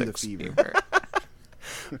give you the fever.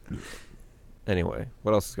 fever. Anyway,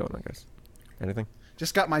 what else is going on, guys? Anything?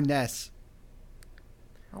 Just got my Ness.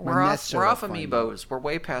 We're Nest off showed up amiibos. finally. We're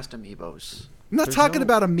way past amiibos. I'm not There's talking no-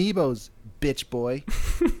 about amiibos, bitch boy.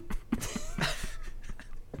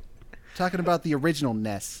 Talking about the original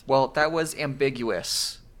Ness. Well, that was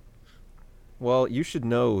ambiguous. Well, you should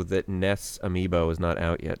know that Ness Amiibo is not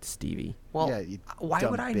out yet, Stevie. Well, Yeah, you why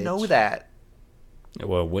dumb would I bitch. know that?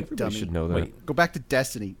 Well, what? Everybody Dummy. should know that. Wait. Go back to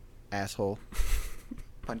Destiny, asshole.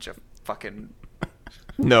 Bunch of fucking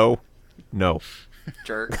No.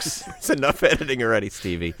 jerks. It's enough editing already,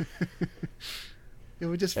 Stevie. It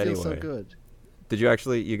would just feel so Anyway. good. Did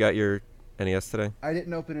you got your NES today? I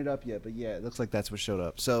didn't open it up yet, but yeah, it looks like that's what showed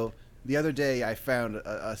up. So the other day, I found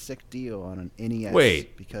a sick deal on an NES.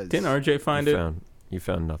 Wait, because didn't RJ find it? You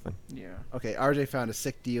found nothing. Yeah. Okay, RJ found a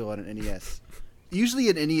sick deal on an NES. Usually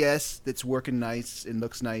an NES that's working nice and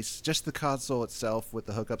looks nice, just the console itself with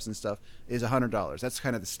the hookups and stuff, is $100. That's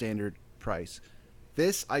kind of the standard price.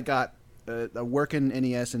 This, I got a working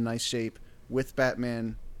NES in nice shape with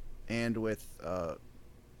Batman and with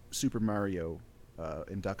Super Mario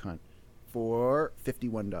in Duck Hunt for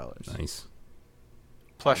 $51. Nice.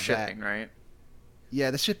 Plus That- shipping, right?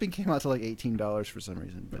 Yeah, the shipping came out to like $18 for some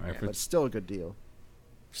reason, but, Alright, but still a good deal.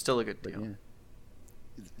 Still a good But deal.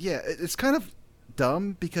 yeah, it's kind of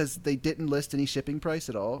dumb because they didn't list any shipping price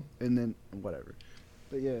at all, and then whatever.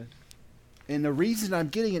 But yeah, and the reason I'm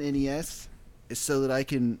getting an NES is so that I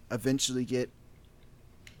can eventually get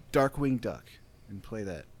Darkwing Duck and play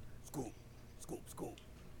that. So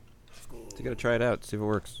you got to try it out, see if it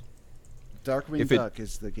works. Darkwing If it- Duck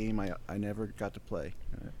is the game I never got to play.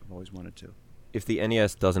 I've always wanted to. If the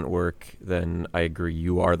NES doesn't work, then I agree.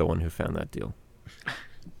 You are the one who found that deal.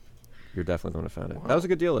 You're definitely the one who found it. That was a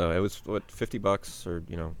good deal, though. It was what, $50 or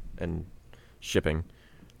and shipping,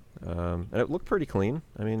 and it looked pretty clean.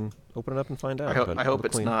 I mean, open it up and find out. but I it hope looked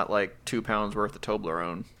it's clean. not like 2 pounds worth of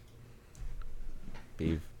Toblerone.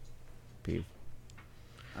 Peeve.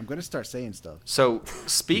 I'm gonna start saying stuff. So,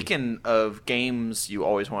 speaking of games you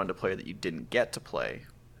always wanted to play that you didn't get to play,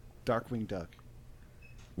 Darkwing Duck.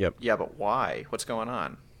 Yep. yeah, but why? What's going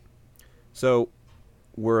on? So,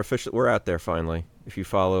 we're out there finally. If you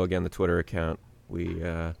follow again the Twitter account, we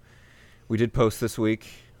did post this week.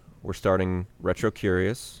 We're starting Retro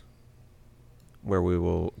Curious, where we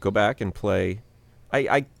will go back and play.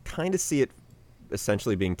 I kind of see it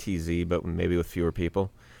essentially being TZ, but maybe with fewer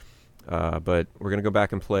people. But we're going to go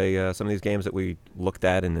back and play some of these games that we looked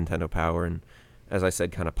at in Nintendo Power and, as I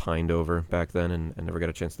said, kind of pined over back then and never got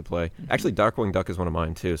a chance to play. Mm-hmm. Actually, Darkwing Duck is one of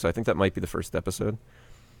mine, too, so I think that might be the first episode.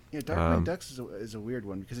 Yeah, Darkwing Duck is a weird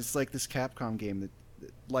one because it's like this Capcom game that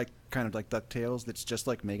kind of like DuckTales, that's just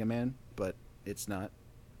like Mega Man, but it's not.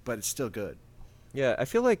 But it's still good. Yeah, I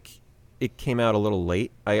feel like it came out a little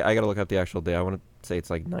late. I got to look up the actual day. I want to say it's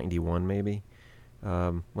like 91 maybe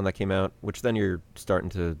when that came out, which then you're starting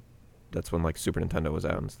to... That's when like Super Nintendo was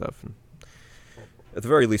out and stuff. And at the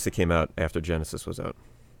very least, it came out after Genesis was out.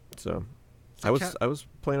 So I was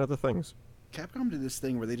playing other things. Capcom did this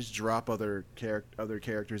thing where they just drop other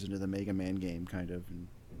characters into the Mega Man game, kind of. And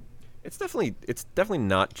it's definitely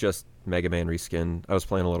not just Mega Man reskin. I was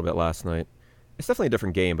playing a little bit last night. It's definitely a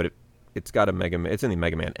different game, but it's got a Mega Man. It's in the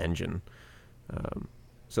Mega Man engine,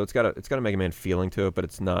 so it's got a Mega Man feeling to it, but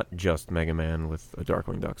it's not just Mega Man with a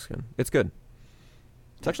Darkwing Duck skin. It's good.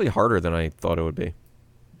 It's actually harder than I thought it would be.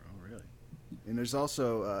 Oh, really? And there's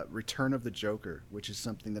also Return of the Joker, which is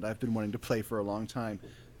something that I've been wanting to play for a long time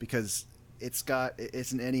because it's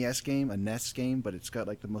an NES game, a NES game, but it's got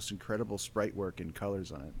like the most incredible sprite work and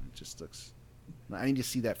colors on it. It just looks... I need to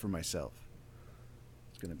see that for myself.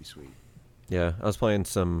 It's going to be sweet. Yeah, I was playing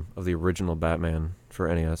some of the original Batman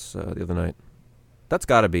for NES the other night. That's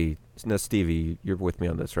got to be... Now, Stevie, you're with me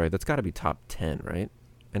on this, right? That's got to be top 10, right?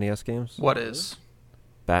 NES games? What is?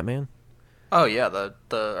 Batman? Oh, yeah,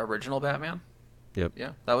 the original Batman? Yep.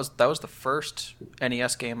 Yeah, that was the first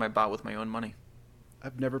NES game I bought with my own money.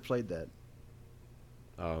 I've never played that.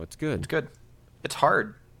 Oh, it's good. It's good. It's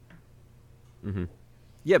hard. Mm-hmm.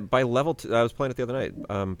 Yeah, by level 2... I was playing it the other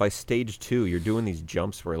night. By stage 2, you're doing these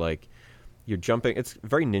jumps where, like... You're jumping. It's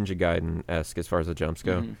very Ninja Gaiden-esque as far as the jumps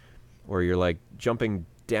go, where you're like jumping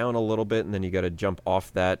down a little bit, and then you got to jump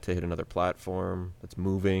off that to hit another platform that's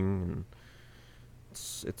moving.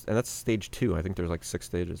 And that's stage 2. I think there's like 6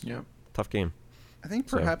 stages. Yeah, tough game. I think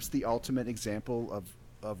perhaps the ultimate example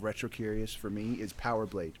of Retro Curious for me is Power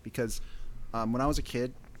Blade, because when I was a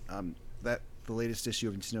kid, the latest issue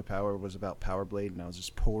of Nintendo Power was about Power Blade, and I was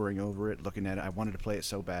just poring over it, looking at it. I wanted to play it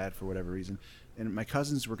so bad for whatever reason. And my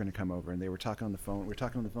cousins were going to come over, and they were talking on the phone. We were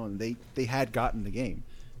talking on the phone, and they had gotten the game,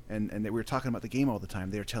 and we were talking about the game all the time.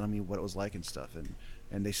 They were telling me what it was like and stuff,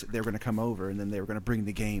 and they were going to come over, and then they were going to bring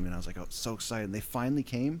the game, and I was like, oh, so excited. And they finally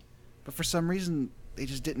came, but for some reason they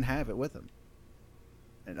just didn't have it with them,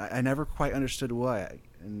 and I never quite understood why,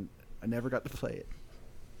 and I never got to play it.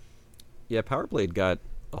 Yeah, Power Blade got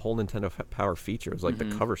a whole Nintendo Power feature. It was like the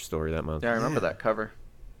cover story that month. Yeah, I remember that cover.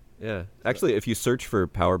 Yeah. Actually, if you search for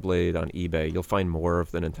Power Blade on eBay, you'll find more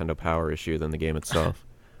of the Nintendo Power issue than the game itself.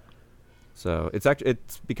 So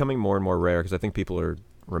it's becoming more and more rare because I think people are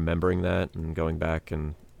remembering that and going back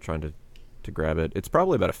and trying to grab it. It's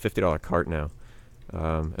probably about a $50 cart now.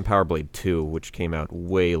 And Power Blade 2, which came out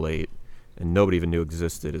way late and nobody even knew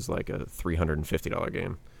existed, is like a $350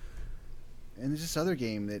 game. And there's this other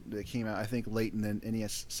game that came out, I think, late in the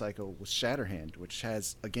NES cycle was Shatterhand, which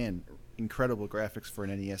has, again, incredible graphics for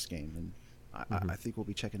an NES game. And I think we'll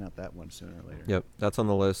be checking out that one sooner or later. Yep, that's on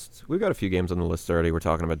the list. We've got a few games on the list already we're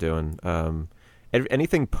talking about doing.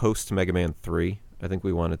 Anything post Mega Man 3, I think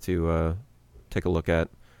we wanted to take a look at.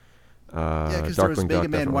 Yeah, because there was Mega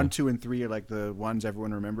Man 1, 2, and 3 are like the ones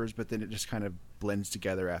everyone remembers, but then it just kind of blends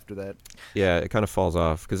together after that. Yeah, it kind of falls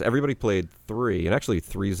off because everybody played 3, and actually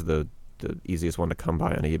 3 is the easiest one to come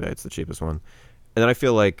by on eBay. It's the cheapest one. And then I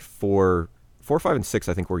feel like 4, 5, and 6,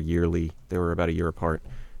 I think were yearly. They were about a year apart,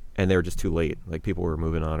 and they were just too late. Like, people were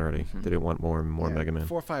moving on already. They didn't want more and more Mega Man.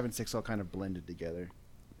 4, 5, and 6 all kind of blended together.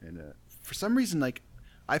 And for some reason, like,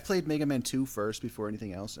 I played Mega Man 2 first before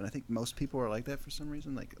anything else, and I think most people are like that for some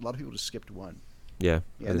reason. Like, a lot of people just skipped 1. Yeah,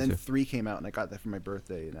 and then 3 came out, and I got that for my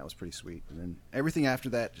birthday, and that was pretty sweet. And then everything after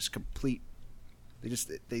that, just complete. They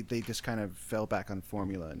just kind of fell back on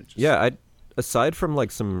formula, and it just... Yeah, aside from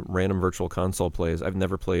like some random virtual console plays, I've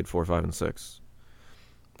never played 4, 5, and 6.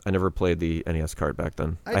 I never played the NES cart back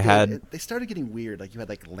then. They started getting weird. Like, you had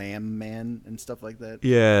like Lamb Man and stuff like that.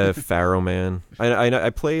 Yeah, Pharaoh Man.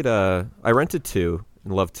 I played. I rented 2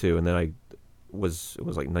 and loved 2, and then it was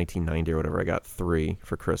like 1990 or whatever. I got 3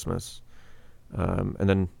 for Christmas, and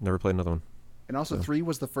then never played another one. And also, 3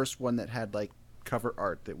 was the first one that had like cover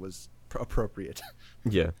art that was appropriate.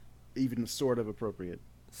 Yeah, even sort of appropriate.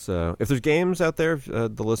 So, if there's games out there,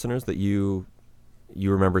 the listeners, that you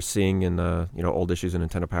remember seeing in old issues of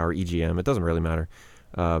Nintendo Power, EGM, it doesn't really matter.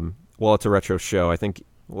 Well, it's a retro show. I think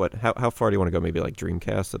how far do you want to go? Maybe like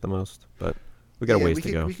Dreamcast at the most, but we got a ways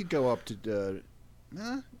to go. We could go up to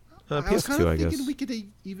I was PS2, kind of I thinking guess. we could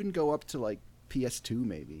even go up to like PS2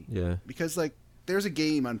 maybe. Yeah. Because like there's a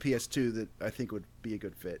game on PS2 that I think would be a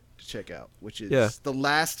good fit to check out, which is Yeah. the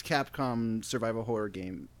last Capcom survival horror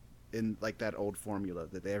game in like that old formula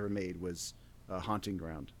that they ever made was Haunting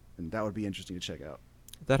Ground, and that would be interesting to check out.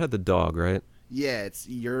 That had the dog, right? Yeah, it's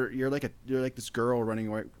you're like this girl running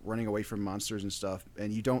away from monsters and stuff,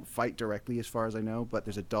 and you don't fight directly as far as I know, but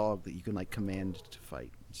there's a dog that you can like command to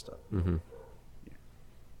fight and stuff. Mm-hmm.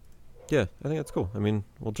 Yeah, I think that's cool. I mean,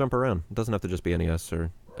 we'll jump around. It doesn't have to just be NES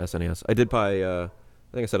or SNES. I did buy, I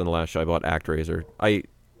think I said in the last show, I bought ActRaiser.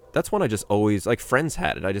 That's one I just always, like, friends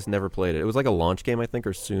had it. I just never played it. It was like a launch game, I think,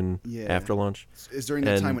 or soon after launch. It's during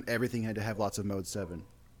that time when everything had to have lots of Mode 7.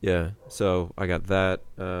 Yeah, so I got that.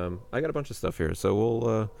 I got a bunch of stuff here. So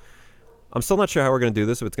we'll, I'm still not sure how we're going to do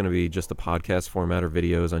this, if it's going to be just a podcast format or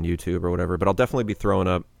videos on YouTube or whatever, but I'll definitely be throwing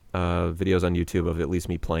up videos on YouTube of at least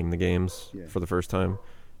me playing the games for the first time.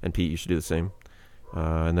 And Pete, you should do the same.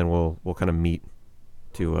 And then we'll kind of meet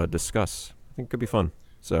to discuss. I think it could be fun.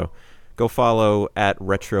 So go follow at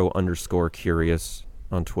retro_curious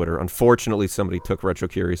on Twitter. Unfortunately, somebody took retro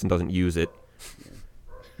curious and doesn't use it.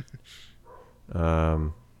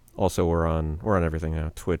 Also, we're on everything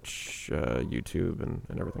now: Twitch, YouTube, and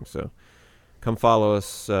everything. So come follow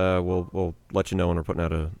us. We'll let you know when we're putting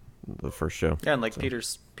out the first show. Yeah, and like Peter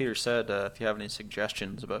said, if you have any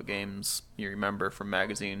suggestions about games you remember from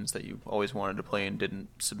magazines that you always wanted to play and didn't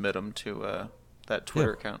submit them to that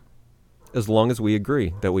Twitter account. As long as we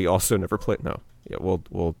agree that we also never played. No, yeah,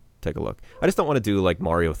 we'll take a look. I just don't want to do like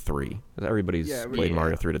Mario 3. Everybody's played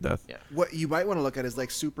Mario 3 to death. Yeah. What you might want to look at is like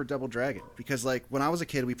Super Double Dragon, because like when I was a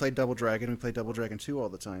kid, we played Double Dragon, we played Double Dragon 2 all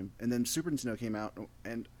the time, and then Super Nintendo came out,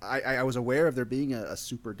 and I was aware of there being a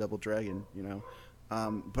Super Double Dragon, you know.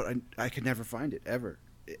 But I could never find it, ever.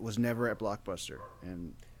 It was never at Blockbuster,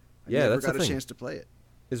 and I never that's got the a thing. chance to play it.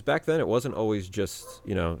 Is back then it wasn't always just,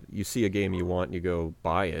 you see a game you want and you go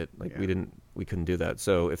buy it. Like we couldn't do that.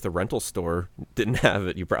 So if the rental store didn't have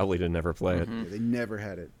it, you probably didn't ever play it. Yeah, they never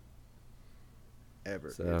had it,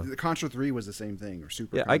 ever. So. The Contra 3 was the same thing, or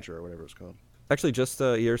Super Contra, or whatever it's called. Actually, just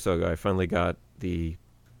a year or so ago, I finally got the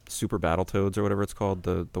Super Battletoads or whatever it's called,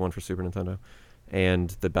 the one for Super Nintendo, and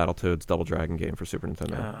the Battletoads Double Dragon game for Super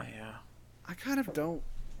Nintendo. Oh, yeah. I kind of don't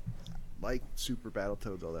like Super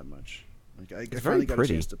Battletoads all that much. Like I It's finally very got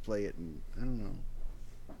pretty. a chance to play it, and I don't know.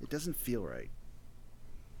 It doesn't feel right.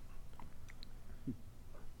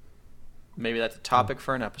 Maybe that's a topic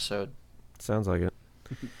for an episode. Sounds like it.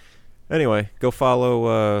 Anyway, go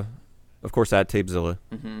follow, of course, at Tapezilla,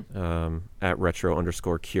 at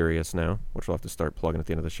retro_curious now, which we'll have to start plugging at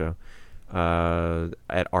the end of the show.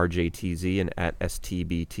 At RJTZ and at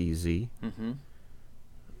STBTZ.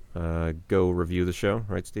 Go review the show,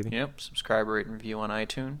 right, Stevie? Yep. Subscribe, rate, and review on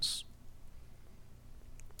iTunes.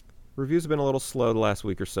 Reviews have been a little slow the last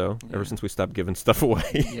week or so, ever since we stopped giving stuff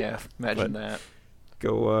away. Yeah, imagine But-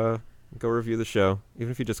 that. Go review the show,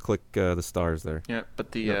 even if you just click the stars there. Yeah,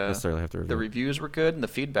 but You don't necessarily have to review. the reviews were good and the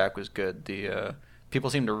feedback was good. The people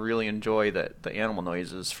seemed to really enjoy the animal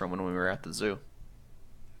noises from when we were at the zoo.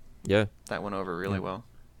 Yeah. That went over really well.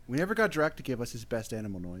 We never got Drac to give us his best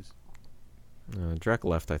animal noise. Drac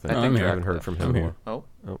left, I think. I think I Drac haven't heard left. from I'm him here. more.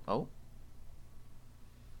 Oh.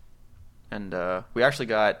 And we actually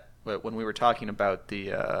got, when we were talking about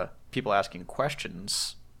the people asking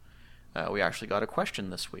questions, we actually got a question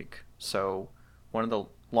this week. So one of the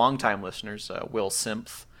longtime listeners, Will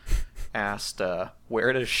Simpth, asked,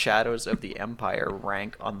 where does Shadows of the Empire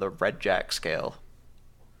rank on the Red Jack scale?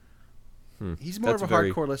 He's more That's of a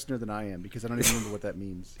very- hardcore listener than I am, because I don't even remember what that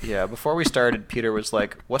means. Yeah, before we started, Peter was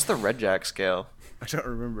like, what's the Red Jack scale? I don't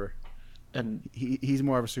remember. And He's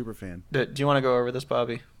more of a super fan. do you want to go over this,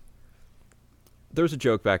 Bobby? There was a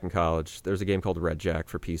joke back in college. There was a game called Red Jack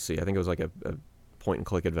for PC. I think it was like a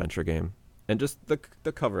point-and-click adventure game. And just the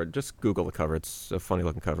cover, just Google the cover. It's a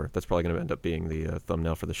funny-looking cover. That's probably going to end up being the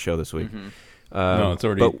thumbnail for the show this week. No, it's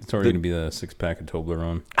already going to be the 6-pack of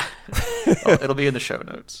Toblerone. Oh, it'll be in the show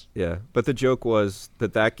notes. Yeah, but the joke was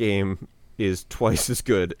that game is twice as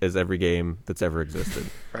good as every game that's ever existed.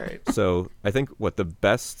 Right. So I think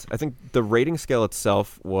the rating scale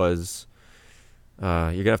itself was. You're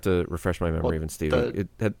gonna have to refresh my memory, even Steve. It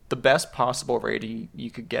had The best possible rating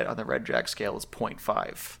you could get on the Red Jack scale is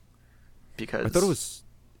 0.5. Because I thought it was,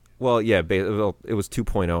 well, yeah, it was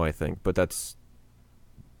 2.0, I think, but that's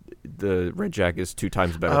the Red Jack is 2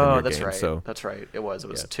 times better than your that's game. right. So That's right. It was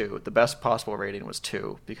Yeah. 2. The best possible rating was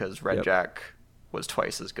 2 because Red Yep. Jack was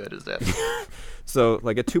twice as good as it. So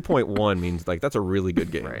like a 2.1 means like that's a really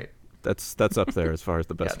good game. Right. That's up there as far as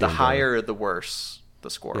the best. The game higher, the worse the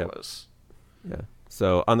score was. Yeah.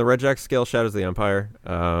 So on the Red Jack scale, Shadows of the Empire.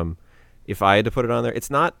 If I had to put it on there, it's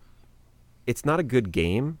not a good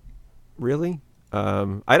game, really.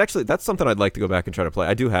 That's something I'd like to go back and try to play.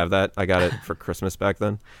 I do have that. I got it for Christmas back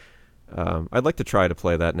then. I'd like to try to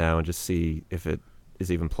play that now and just see if it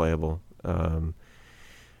is even playable.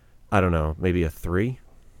 I don't know, maybe a 3?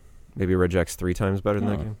 Maybe Red Jack's 3 times better than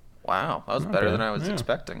that game? Wow, that was Not better bad. than I was Yeah.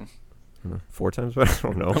 expecting. 4 times better?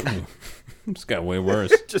 I don't know. It's got way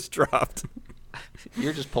worse. It just dropped.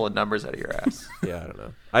 You're just pulling numbers out of your ass. Yeah, I don't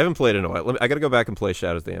know. I haven't played it in a while. I got to go back and play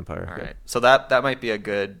Shadows of the Empire. All right. So that might be a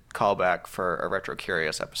good callback for a Retro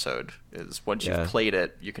Curious episode, is once you've played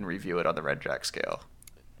it, you can review it on the Red Jack scale.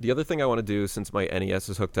 The other thing I want to do, since my NES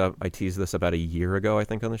is hooked up, I teased this about a year ago, I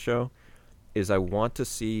think, on the show, is I want to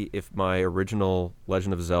see if my original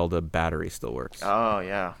Legend of Zelda battery still works. Oh,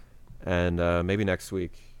 yeah. And maybe next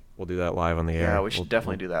week we'll do that live on the air. Yeah, we should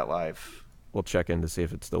definitely do that live. We'll check in to see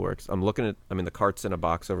if it still works. The cart's in a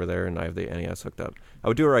box over there, and I have the NES hooked up. I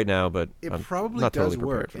would do it right now, but It I'm probably not does totally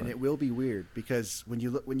prepared work, for and that. it will be weird because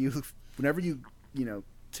whenever you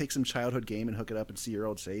take some childhood game and hook it up and see your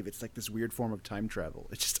old save, it's like this weird form of time travel.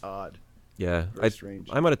 It's just odd. Yeah, Very strange.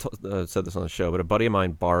 I might have said this on the show, but a buddy of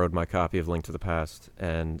mine borrowed my copy of Link to the Past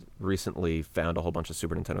and recently found a whole bunch of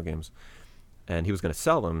Super Nintendo games. And he was going to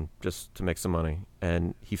sell them just to make some money.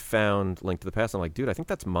 And he found Link to the Past. I'm like, dude, I think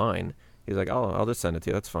that's mine. He's like, oh, I'll just send it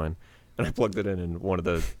to you. That's fine. And I plugged it in one of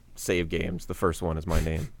the save games. The first one is my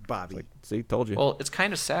name. Bobby. Like, see, told you. Well, it's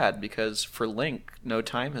kind of sad because for Link, no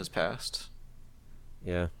time has passed.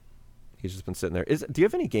 Yeah. He's just been sitting there. Do you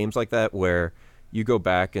have any games like that where you go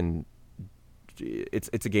back and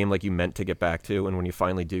it's a game like you meant to get back to, and when you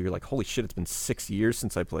finally do, you're like, holy shit, it's been 6 years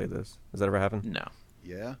since I played this. Has that ever happened? No.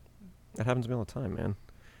 Yeah. That happens to me all the time, man.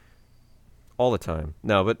 All the time.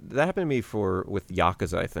 No, but that happened to me with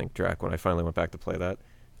Yakuza, I think, Drac, when I finally went back to play that.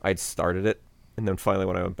 I'd started it, and then finally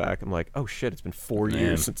when I went back, I'm like, oh shit, it's been 4 Man.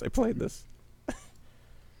 years since I played this.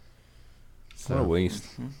 What a waste.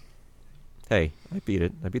 Hey, I beat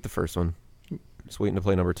it. I beat the first one. Just waiting to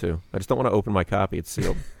play number 2. I just don't want to open my copy. It's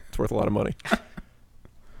sealed. It's worth a lot of money.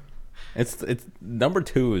 It's number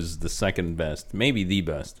 2 is the second best, maybe the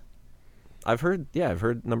best. I've heard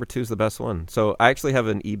number 2 is the best one. So I actually have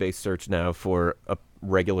an eBay search now for a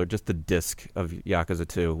regular, just the disc of Yakuza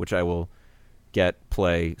 2, which I will get,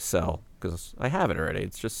 play, sell, because I have it already.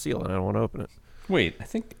 It's just sealed, and I don't want to open it. Wait, I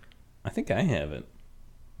think I have it.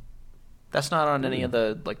 That's not on any of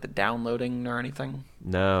the downloading or anything?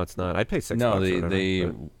 No, it's not. I'd pay $6. No, or they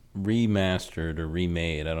whatever, but- remastered or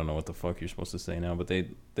remade. I don't know what the fuck you're supposed to say now, but they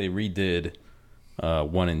redid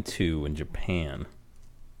 1 and 2 in Japan.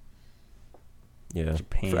 Yeah,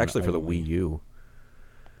 Japan actually for the only. Wii U.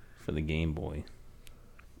 For the Game Boy.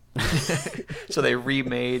 So they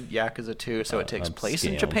remade Yakuza 2 so it takes place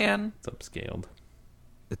in upscaled. Japan, It's upscaled.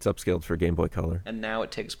 It's upscaled for Game Boy Color. and now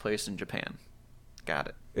it takes place in Japan. Got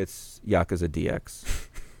it. It's Yakuza DX.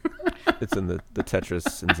 It's in the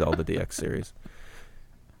Tetris and Zelda DX series.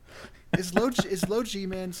 Is Low G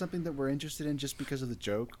Man something that we're interested in just because of the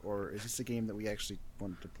joke, or is this a game that we actually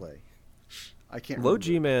wanted to play? I can't. Low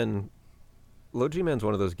remember. G Man's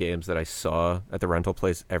one of those games that I saw at the rental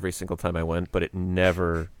place every single time I went, but it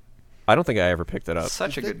never. I don't think I ever picked it up.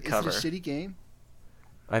 Such a good cover. Is it a shitty game?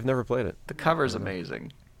 I've never played it. The cover's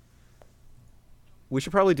amazing. We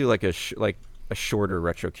should probably do like a shorter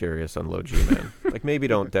Retro Curious on Low G Man. Like maybe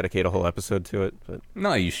don't dedicate a whole episode to it, but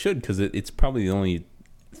No, you should, because it's probably the only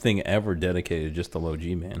thing ever dedicated just to Low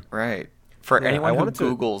G Man. Right. For Yeah, anyone I who wanted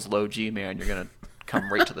to- Googles Low G Man, you're going to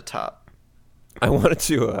come right to the top. I wanted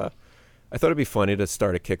to. I thought it'd be funny to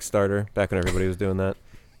start a Kickstarter back when everybody was doing that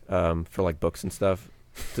for like books and stuff.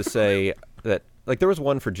 To say that like there was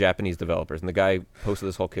one for Japanese developers, and the guy posted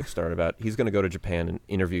this whole Kickstarter about he's going to go to Japan and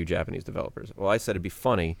interview Japanese developers. Well, I said it'd be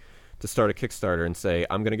funny to start a Kickstarter and say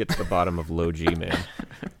I'm going to get to the bottom of Low G Man,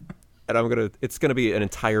 and it's going to be an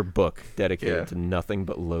entire book dedicated to nothing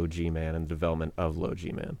but Low G Man and the development of Low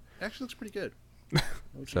G Man. Actually, looks pretty good.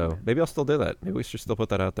 So maybe I'll still do that. Maybe we should still put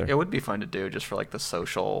that out there. It would be fun to do just for the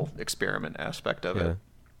social experiment aspect of it.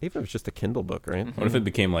 Even if it's just a Kindle book, right? What if it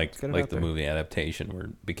became like get it out the there. movie adaptation, where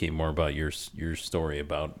it became more about your story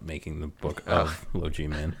about making the book of Low G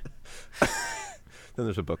Man? Then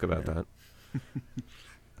there's a book about that.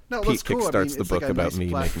 No, it Pete looks cool. I kickstarts mean, the it's like book a about nice me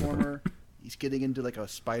making the book. platformer. He's getting into like a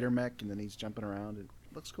spider mech, and then he's jumping around. It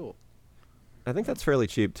looks cool. I think that's fairly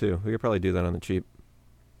cheap too. We could probably do that on the cheap.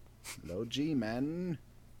 Low G Man.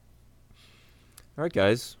 All right,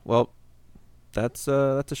 guys. Well, that's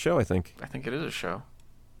a show, I think. I think it is a show.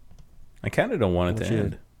 I kind of don't want it to Let you-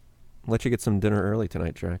 end. Let you get some dinner early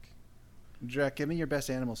tonight, Jack. Jack, give me your best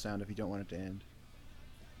animal sound if you don't want it to end.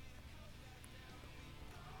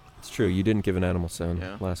 It's true. You didn't give an animal sound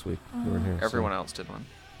Yeah. last week. You weren't here. so- Everyone else did one.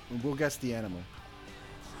 We'll guess the animal.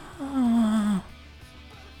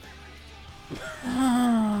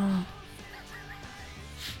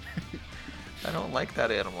 I don't like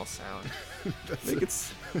that animal sound.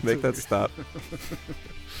 Make that stop.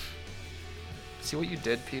 See what you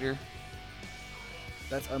did, Peter?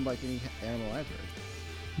 That's unlike any animal I've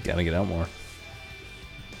heard. Gotta get out more.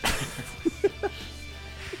 It's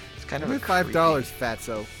kind of Give me a $5,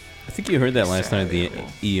 fatso. I think you heard that last night at the Sad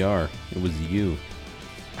ER. It was you.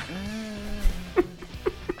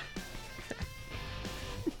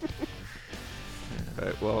 All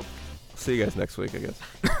right. Well, see you guys next week, I guess.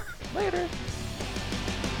 Later.